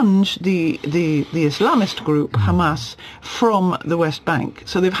expunge the Islamist group, Hamas, from the West Bank.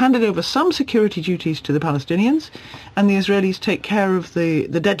 So they've handed over some security duties to the Palestinians, and the Israelis take care of the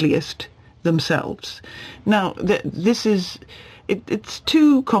deadliest themselves. Now, this is... It's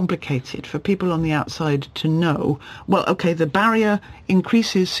too complicated for people on the outside to know, well, okay, the barrier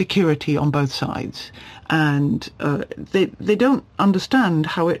increases security on both sides, and they don't understand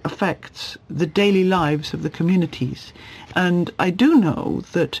how it affects the daily lives of the communities. And I do know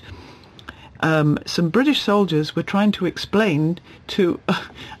that some British soldiers were trying to explain to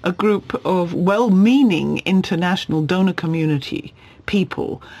a group of well-meaning international donor community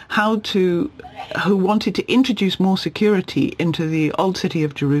people who wanted to introduce more security into the old city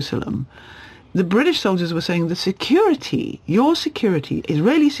of Jerusalem. The British soldiers were saying the security, your security,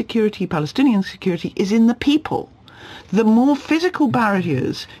 Israeli security, Palestinian security, is in the people. The more physical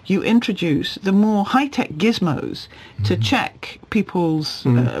barriers you introduce, the more high-tech gizmos to check people's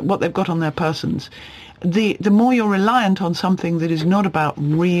what they've got on their persons, the more you're reliant on something that is not about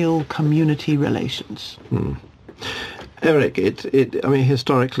real community relations. Eric, I mean,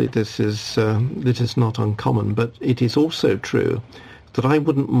 historically this is not uncommon, but it is also true that I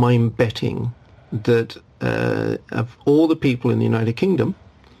wouldn't mind betting that of all the people in the United Kingdom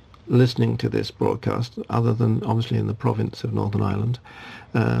listening to this broadcast, other than obviously in the province of Northern Ireland,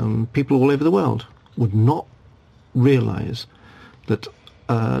 people all over the world would not realise that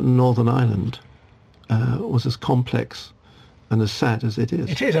Northern Ireland was as complex and as sad as it is.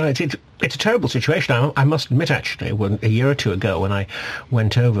 It is. It's a terrible situation. I must admit, actually, a year or two ago when I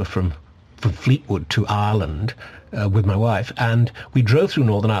went over from Fleetwood to Ireland with my wife, and we drove through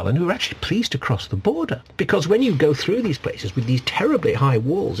Northern Ireland, we were actually pleased to cross the border, because when you go through these places with these terribly high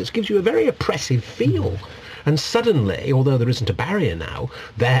walls, it gives you a very oppressive feel. And suddenly, although there isn't a barrier now,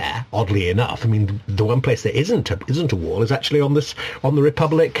 there, oddly enough, I mean, the one place there isn't a wall is actually on the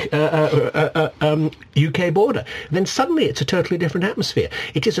Republic UK border. And then suddenly it's a totally different atmosphere.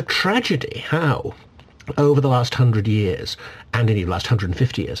 It is a tragedy how, over the last 100 years, and indeed the last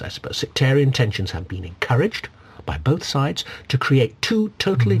 150 years, I suppose, sectarian tensions have been encouraged by both sides to create two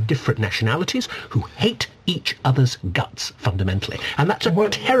totally different nationalities who hate each other's guts fundamentally. And that's a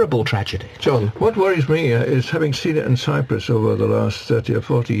terrible tragedy. John, what worries me is, having seen it in Cyprus over the last 30 or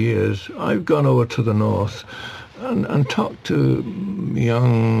 40 years, I've gone over to the north and talked to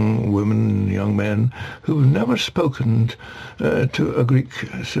young women, young men who've never spoken to a Greek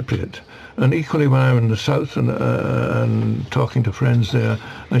Cypriot. And equally, when I'm in the south and talking to friends there,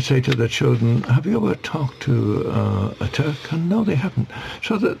 I say to the children, have you ever talked to a Turk? And no, they haven't.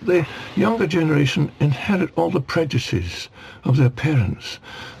 So that the younger generation inherit all the prejudices of their parents.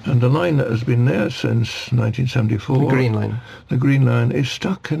 And the line that has been there since 1974, the Green Line. The Green Line is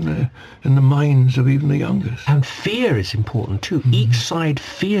stuck in the minds of even the youngest. And fear is important too. Each side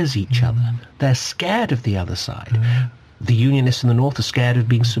fears each other. They're scared of the other side. The Unionists in the north are scared of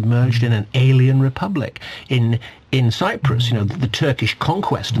being submerged in an alien republic. In Cyprus, the Turkish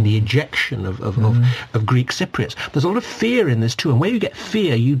conquest and the ejection of Greek Cypriots. There's a lot of fear in this too, and where you get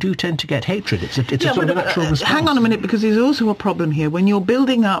fear, you do tend to get hatred. It's a sort of natural response. Hang on a minute, because there's also a problem here. When you're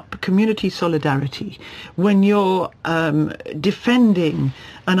building up community solidarity, when you're defending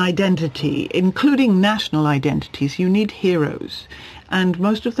an identity, including national identities, you need heroes. And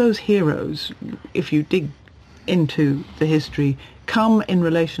most of those heroes, if you dig into the history, come in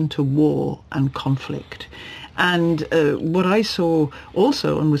relation to war and conflict. And what I saw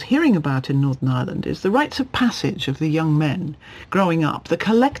also and was hearing about in Northern Ireland is the rites of passage of the young men growing up, the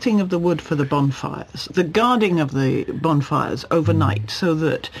collecting of the wood for the bonfires, the guarding of the bonfires overnight so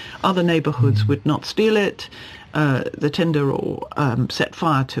that other neighbourhoods would not steal it, the tinder, or set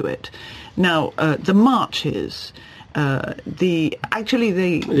fire to it. Now, the marches... the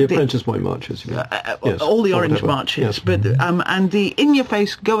Apprentice Boy marches, yes, all the orange marches, yes. But and the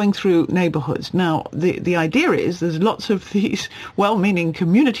in-your-face going through neighbourhoods. Now, the idea is there's lots of these well-meaning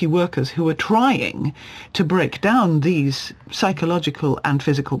community workers who are trying to break down these psychological and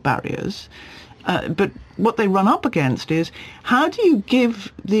physical barriers. But what they run up against is, how do you give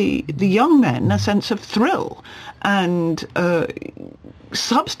the young men a sense of thrill and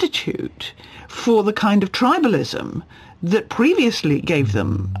substitute for the kind of tribalism that previously gave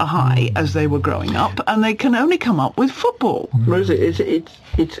them a high as they were growing up, and they can only come up with football. Rosie,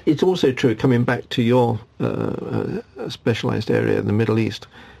 it's also true, coming back to your specialised area in the Middle East,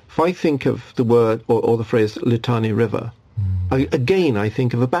 if I think of the word or the phrase Litani River, I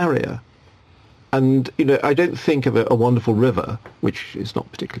think of a barrier. And, I don't think of a wonderful river, which is not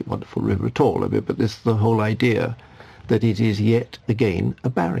particularly a wonderful river at all, but this the whole idea that it is yet again a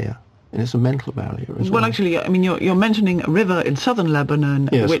barrier. And it's a mental barrier as well. Well, actually, you're mentioning a river in southern Lebanon,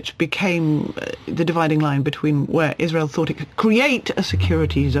 yes, which became the dividing line between where Israel thought it could create a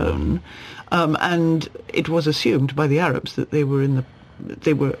security zone, and it was assumed by the Arabs that it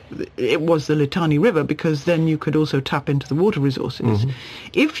was the Litani River, because then you could also tap into the water resources. Mm-hmm.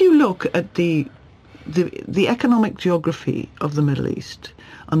 If you look at the economic geography of the Middle East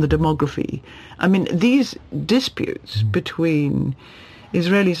and the demography, these disputes between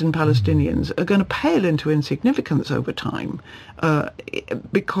Israelis and Palestinians are going to pale into insignificance over time,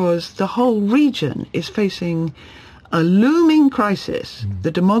 because the whole region is facing a looming crisis.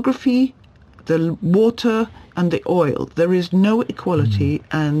 The demography, the water and the oil. There is no equality,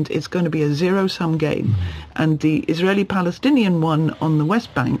 and it's going to be a zero-sum game. And the Israeli-Palestinian one on the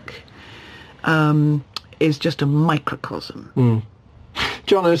West Bank is just a microcosm.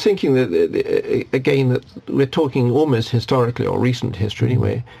 John, I was thinking that, again, that we're talking almost historically, or recent history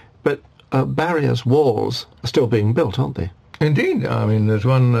anyway, but barriers, walls, are still being built, aren't they? Indeed. There's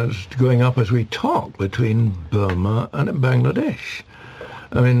one that's going up as we talk between Burma and Bangladesh.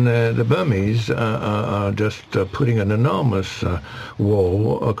 The Burmese are just putting an enormous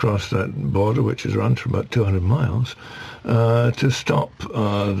wall across that border, which has run for about 200 miles, to stop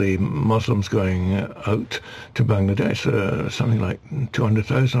the Muslims going out to Bangladesh. Something like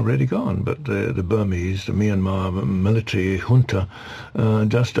 200,000 already gone, but the Burmese, the Myanmar military junta,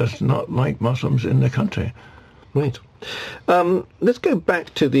 just does not like Muslims in their country. Right. Let's go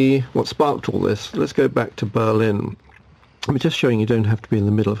back to what sparked all this. Let's go back to Berlin. I'm just showing you don't have to be in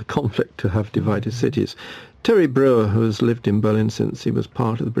the middle of a conflict to have divided cities. Terry Brewer, who has lived in Berlin since he was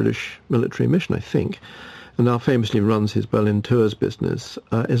part of the British military mission, I think, and now famously runs his Berlin Tours business,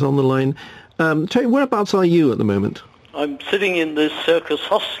 is on the line. Terry, whereabouts are you at the moment? I'm sitting in the Circus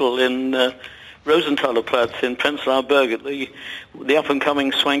Hostel in Rosenthaler Platz in Prenzlauer Berg, at the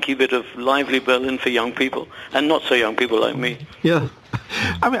up-and-coming swanky bit of lively Berlin for young people, and not so young people like me. Yeah.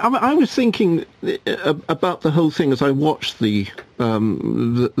 I was thinking about the whole thing as I watched the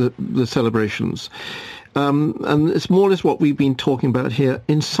celebrations, and it's more or less what we've been talking about here.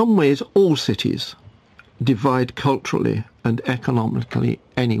 In some ways, all cities divide culturally and economically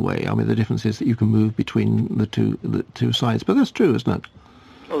anyway. The difference is that you can move between the two sides, but that's true, isn't it?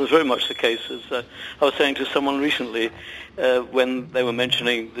 Well, that's very much the case. As I was saying to someone recently, when they were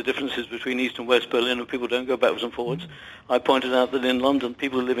mentioning the differences between East and West Berlin, and people don't go backwards and forwards, I pointed out that in London,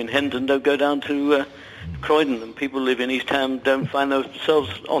 people who live in Hendon don't go down to Croydon, and people who live in East Ham don't find themselves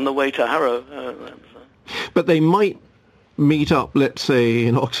on the way to Harrow. But they might meet up, let's say,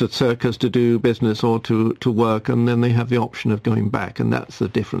 in Oxford Circus to do business or to work, and then they have the option of going back, and that's the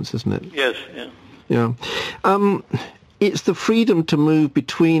difference, isn't it? Yes, yeah. Yeah. It's the freedom to move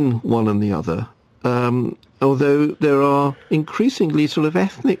between one and the other, although there are increasingly sort of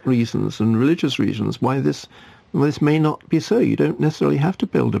ethnic reasons and religious reasons why this may not be so. You don't necessarily have to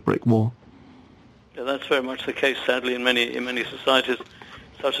build a brick wall. Yeah, that's very much the case, sadly, in many societies,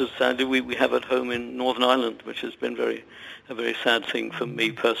 such as sadly we have at home in Northern Ireland, which has been a very sad thing for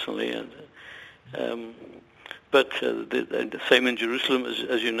me personally. But the same in Jerusalem,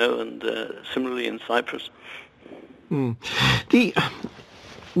 as you know, and similarly in Cyprus. One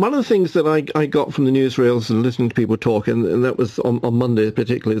of the things that I got from the newsreels and listening to people talk, and that was on Monday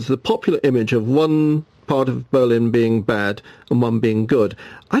particularly, is the popular image of one part of Berlin being bad and one being good.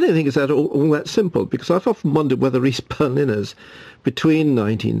 I don't think it's all that simple, because I've often wondered whether East Berliners between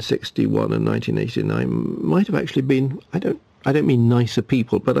 1961 and 1989 might have actually been, I don't mean nicer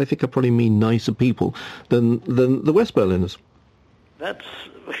people, but I think I probably mean nicer people than the West Berliners.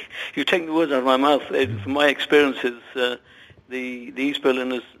 You take the words out of my mouth. From my experiences, the East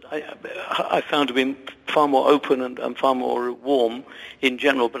Berliners I found to be far more open and far more warm in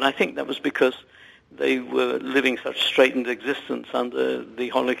general, but I think that was because they were living such straitened existence under the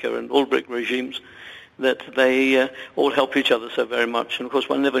Honecker and Ulbricht regimes that they all helped each other so very much. And of course,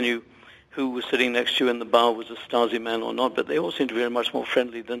 one never knew who was sitting next to you in the bar was a Stasi man or not, but they all seemed to be very much more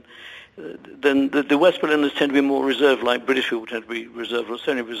friendly than the West Berliners tend to be more reserved, like British people tend to be reserved, or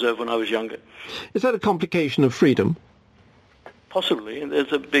certainly reserved when I was younger. Is that a complication of freedom? Possibly. And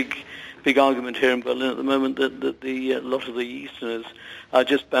there's a big argument here in Berlin at the moment that a lot of the Easterners are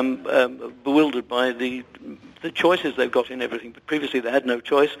just bewildered by the choices they've got in everything. But previously they had no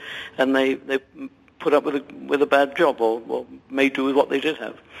choice, and they put up with a bad job, or made do with what they did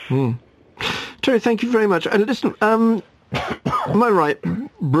have. Terry, thank you very much. And listen, am I right?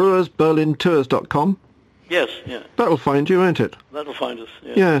 BrewersBerlinTours.com? Yes, yeah. That'll find you, won't it? That'll find us,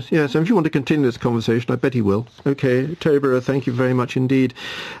 yeah. Yes. And if you want to continue this conversation, I bet he will. Okay, Terry Burrow, thank you very much indeed.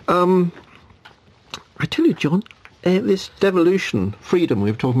 I tell you, John, this devolution, freedom,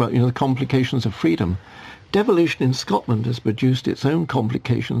 we were talking about, the complications of freedom. Devolution in Scotland has produced its own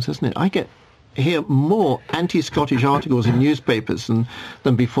complications, hasn't it? I hear more anti-Scottish articles in newspapers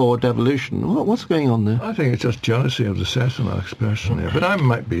than before devolution. What's going on there? I think it's just jealousy of the Sassenachs personally, but I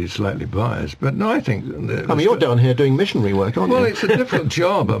might be slightly biased. But no, I think... you're down here doing missionary work, aren't you? Well, it's a difficult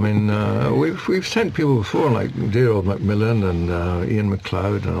job. I mean, we've sent people before, like dear old Macmillan and Ian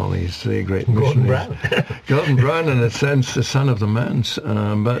MacLeod and all these great missionaries. Gordon Brown, in a sense, the son of the manse.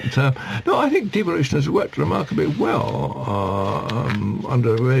 No, I think devolution has worked remarkably well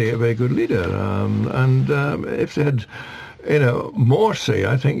under a very good leader. If they had, more say,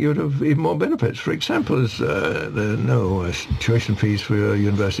 I think you would have even more benefits. For example, there's no tuition fees for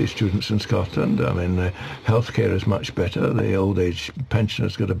university students in Scotland. I mean, healthcare is much better. The old age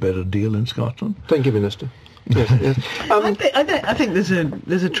pensioners got a better deal in Scotland. Thank you, Minister. Yes. I think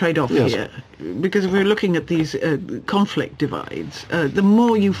there's a trade-off here, because if we're looking at these conflict divides, the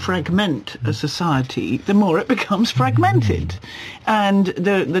more you fragment a society, the more it becomes fragmented, and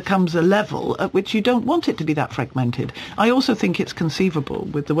there comes a level at which you don't want it to be that fragmented. I also think it's conceivable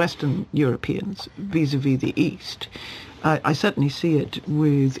with the Western Europeans vis-à-vis the East. I certainly see it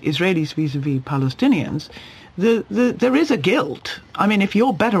with Israelis vis-à-vis Palestinians. There is a guilt. I mean, if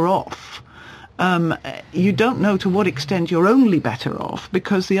you're better off, you don't know to what extent you're only better off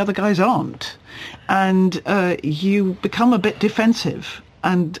because the other guys aren't. And you become a bit defensive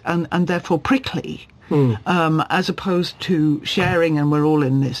and therefore prickly, as opposed to sharing and we're all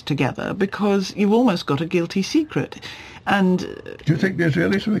in this together, because you've almost got a guilty secret. And do you think the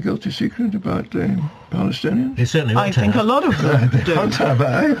Israelis have a guilty secret about the Palestinians? They certainly I think a lot of them do. I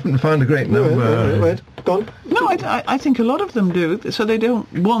haven't found a great number. Wait, go on. No, I think a lot of them do, so they don't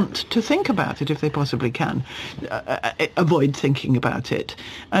want to think about it if they possibly can. Avoid thinking about it.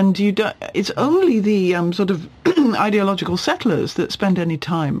 And it's only the sort of ideological settlers that spend any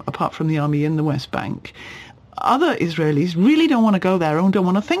time, apart from the army, in the West Bank. Other Israelis really don't want to go there and don't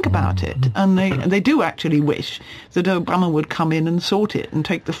want to think about it. And they do actually wish that Obama would come in and sort it and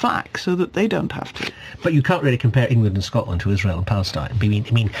take the flak so that they don't have to. But you can't really compare England and Scotland to Israel and Palestine. I mean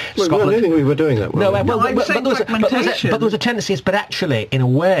Scotland... I don't think we were doing that well. But there was a tendency, but actually, in a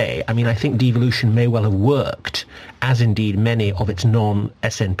way, I mean, I think devolution may well have worked, as indeed many of its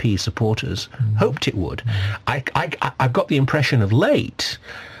non-SNP supporters hoped it would. I've got the impression of late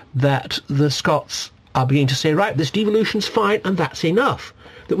that the Scots are beginning to say, right, this devolution's fine and that's enough,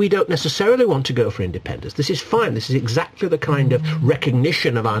 that we don't necessarily want to go for independence. This is fine. This is exactly the kind of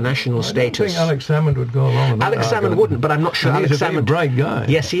recognition of our national status. I think Alex Salmond would go along with that. Alex Salmond wouldn't, but I'm not sure Alex Salmond... He's a bright guy.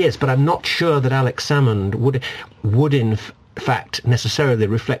 Yes, he is, but I'm not sure that Alex Salmond would in fact necessarily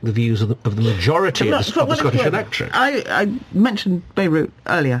reflect the views of the majority of the Scottish electorate. I mentioned Beirut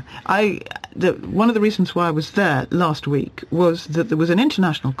earlier. One of the reasons why I was there last week was that there was an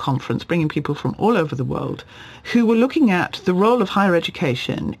international conference bringing people from all over the world who were looking at the role of higher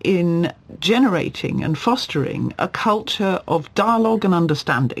education in generating and fostering a culture of dialogue and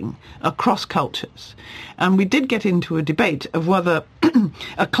understanding across cultures. And we did get into a debate of whether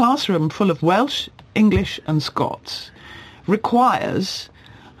a classroom full of Welsh, English and Scots requires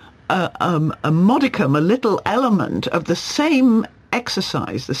a modicum, a little element of the same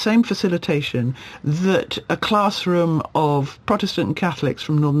exercise, the same facilitation that a classroom of Protestant and Catholics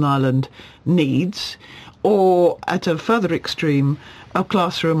from Northern Ireland needs, or at a further extreme, a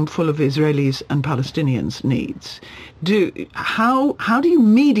classroom full of Israelis and Palestinians needs. How do you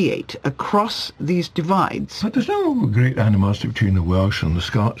mediate across these divides? But there's no great animosity between the Welsh and the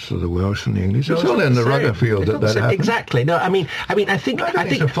Scots, or the Welsh and the English. It's all in the Rutherfield that happens. Exactly. No, I think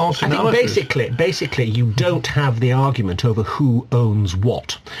it's a false analysis. Basically, you don't have the argument over who owns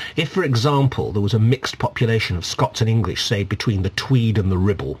what. If, for example, there was a mixed population of Scots and English, say between the Tweed and the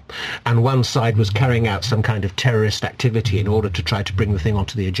Ribble, and one side was carrying out some kind of terrorist activity in order to try to bring the thing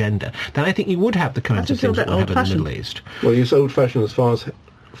onto the agenda, then I think you would have the kinds of things that we have in the Middle East. Well, it's old-fashioned as far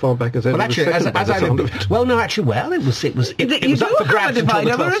back as ever. It was up for grabs until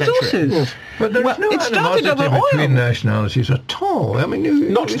the 12th century. Yes. But there's no animosity between nationalities at all. I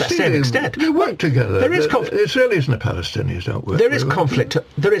mean, not to the same extent. They work together. There is conflict. The Israelis and the Palestinians don't work. There is conflict.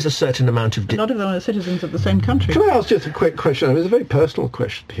 There is a certain amount of... Not of them are citizens of the same country. Can I ask just a quick question? I mean, it's a very personal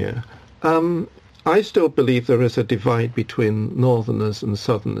question here. I still believe there is a divide between Northerners and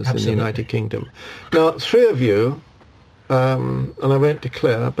Southerners in the United Kingdom. Now, three of you, and I won't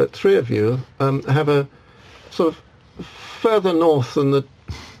declare, but three of you have a sort of further north than the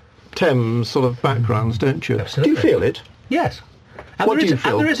Thames sort of backgrounds, don't you? Absolutely. Do you feel it? Yes. And What do you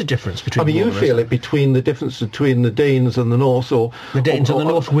feel? And there is a difference between. I mean, you Northern feel and it between the difference between the Danes and the North, or the Danes and the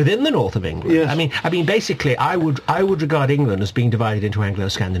North within the north of England. Yes. I mean, basically, I would regard England as being divided into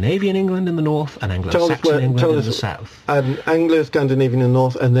Anglo-Scandinavian England in the north and Anglo-Saxon England in the south. And Anglo-Scandinavian in the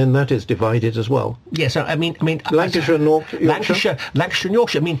north, and then that is divided as well. Yes, I mean, Lancashire and Yorkshire. Lancashire and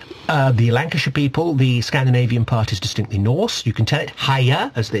Yorkshire. I mean, the Lancashire people, the Scandinavian part is distinctly Norse. You can tell it.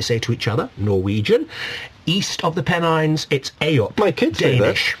 Higher, as they say to each other, Norwegian. East of the Pennines, it's Eyop, My kids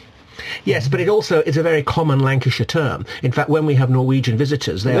Danish. say that. Yes, but it also is a very common Lancashire term. In fact, when we have Norwegian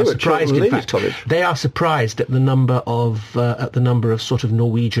visitors, they are surprised. In fact, they are surprised at the number of sort of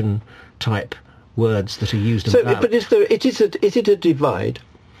Norwegian type words that are used. So, but is it a divide?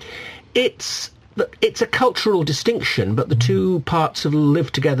 It's a cultural distinction, but the two parts have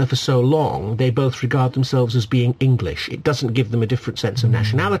lived together for so long, they both regard themselves as being English. It doesn't give them a different sense of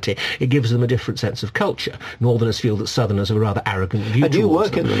nationality. It gives them a different sense of culture. Northerners feel that Southerners have a rather arrogant view towards them. And you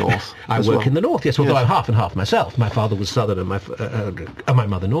work in the North. I work in the North, yes, although I'm half and half myself. My father was Southern and my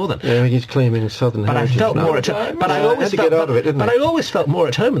mother Northern. Yeah, he's claiming Southern heritage. But I felt more at home. But I always felt more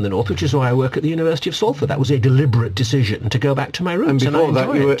at home in the North, which is why I work at the University of Salford. That was a deliberate decision to go back to my roots. And before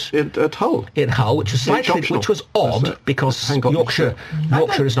that, you were at Hull. In Hull, which was odd because Yorkshire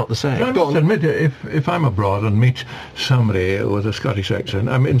is not the same. I must admit, if I'm abroad and meet somebody with a Scottish accent,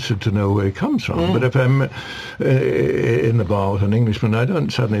 I'm interested to know where he comes from. But if I'm in the bar with an Englishman, I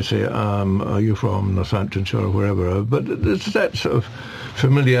don't suddenly say, are you from Northamptonshire or wherever? But there's that sort of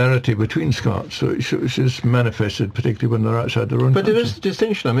familiarity between Scots, which is manifested particularly when they're outside their own country. But there is a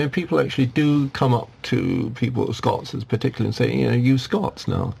distinction. I mean, people actually do come up to people, Scots, particularly, and say, you Scots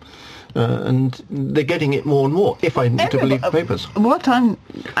now. And they're getting it more and more, if I'm to believe the papers.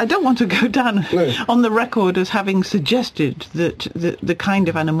 I don't want to go down on the record as having suggested that the kind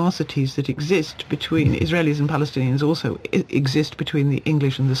of animosities that exist between Israelis and Palestinians also exist between the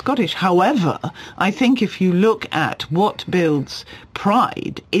English and the Scottish. However, I think if you look at what builds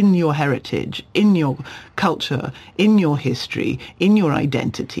pride in your heritage, in your culture, in your history, in your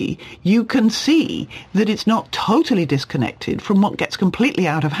identity, you can see that it's not totally disconnected from what gets completely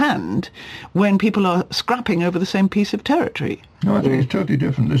out of hand when people are scrapping over the same piece of territory. No, I think it's totally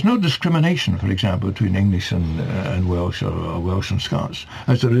different. There's no discrimination, for example, between English and Welsh or Welsh and Scots,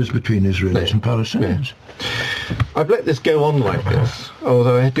 as there is between Israelis and Palestinians. I've let this go on like this,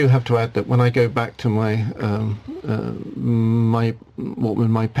 although I do have to add that when I go back to my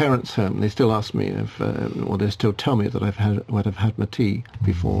parents' home, they still ask me or they still tell me that I've had my tea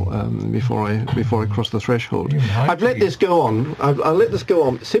before I cross the threshold. I've let this go on. I'll let this go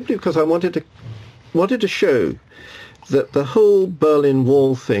on simply because I wanted to show that the whole Berlin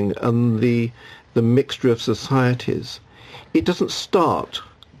Wall thing and the mixture of societies, it doesn't start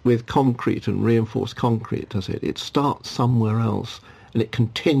with concrete and reinforced concrete, does it? It starts somewhere else and it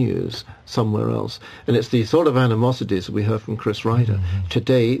continues somewhere else. And it's these sort of animosities that we heard from Chris Ryder.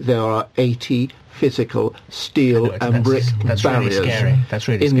 Today there are 80 physical steel and brick barriers really scary. That's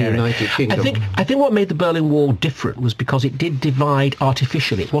really in scary. the United Kingdom. I think what made the Berlin Wall different was because it did divide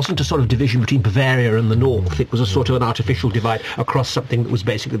artificially. It wasn't a sort of division between Bavaria and the North. It was a sort of an artificial divide across something that was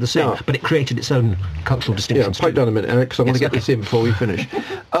basically the same. But it created its own cultural distinctions. Pipe down a minute, Eric, because I want to get this in before we finish.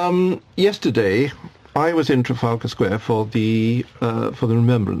 Yesterday, I was in Trafalgar Square for the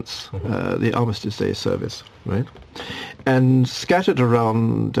Remembrance, the Armistice Day service, right? And scattered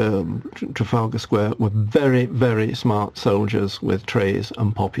around Trafalgar Square were very, very smart soldiers with trays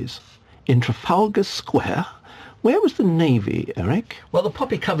and poppies. In Trafalgar Square, where was the Navy, Eric? Well, the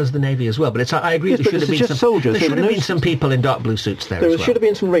poppy covers the Navy as well, but I agree there should have been some soldiers. There should have been some people in dark blue suits there as well. There should have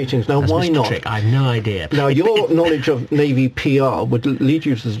been some ratings. Now, That's why Mr. not? Trick. I have no idea. Now, your knowledge of Navy PR would lead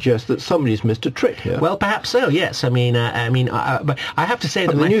you to suggest that somebody's missed a trick here. Well, perhaps so. Yes. But I have to say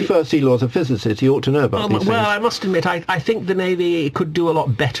that the new First Sea Law's a physicist. He ought to know about these things. Well, I must admit, I think the Navy could do a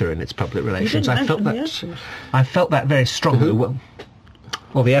lot better in its public relations. I felt that very strongly.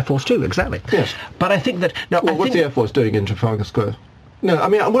 Well, the Air Force too, exactly. Yes. But I think that... what's the Air Force doing in Trafalgar Square? No, I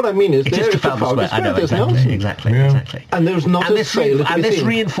mean, what I mean is... It is Trafalgar Square. I know, exactly. And there's not a sailor to be this seen.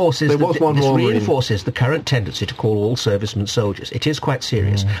 reinforces the current tendency to call all servicemen soldiers. It is quite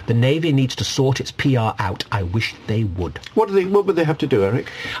serious. The Navy needs to sort its PR out. I wish they would. What would they have to do,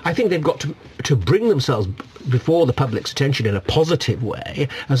 Eric? I think they've got to bring themselves before the public's attention in a positive way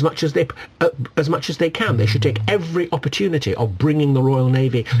as much as they can. They should take every opportunity of bringing the Royal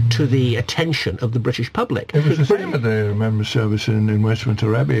Navy to the attention of the British public. It was the same with the Remembrance service in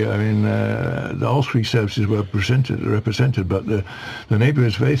Westminster Abbey. I mean, all three services were represented, but the Navy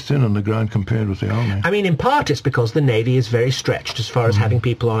was very thin on the ground compared with the Army. I mean, in part it's because the Navy is very stretched as far as having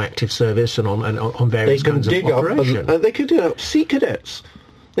people on active service and on various kinds of operation. They could dig up sea cadets.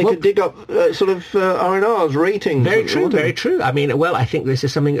 They could dig up R&Rs, ratings. Very true, very true. I mean, I think this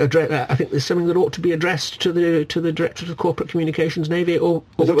is something. I think there's something that ought to be addressed to the Director of Corporate Communications Navy, or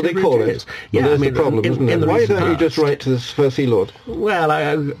is that what they call it? Yeah, well, the problem, isn't it? Why don't you just write to the First Sea Lord?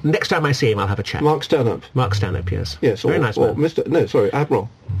 Well, next time I see him, I'll have a chat. Mark Stanhope. Mark Stanhope, yes. Yes, very nice man. Admiral.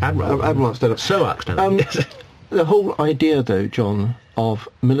 Admiral Stanhope. Sir Mark Stanhope. The whole idea, though, John, of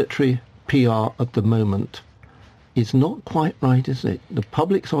military PR at the moment is not quite right, is it? The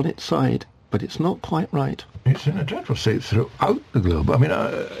public's on its side, but it's not quite right. It's in a dreadful state throughout the globe. I mean,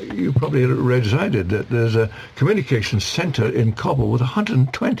 you probably read as I did that there's a communications centre in Kabul with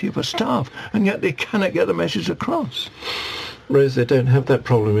 120 of a staff, and yet they cannot get the message across. Whereas they don't have that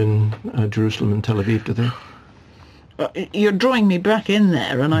problem in Jerusalem and Tel Aviv, do they? You're drawing me back in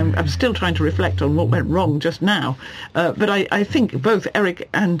there, and I'm still trying to reflect on what went wrong just now. But I think both Eric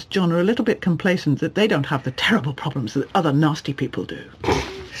and John are a little bit complacent that they don't have the terrible problems that other nasty people do.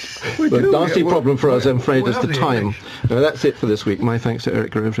 The nasty problem for us, I'm afraid, is the time. That's it for this week. My thanks to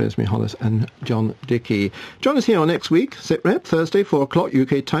Eric Groves, Esme Hollis and John Dickey. Join us here on next week, SITREP, Thursday, 4 o'clock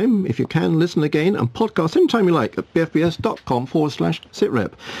UK time. If you can, listen again and podcast anytime you like at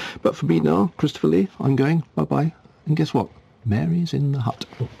bfbs.com/SITREP. But for me now, Christopher Lee, I'm going. Bye-bye. And guess what? Mary's in the hut.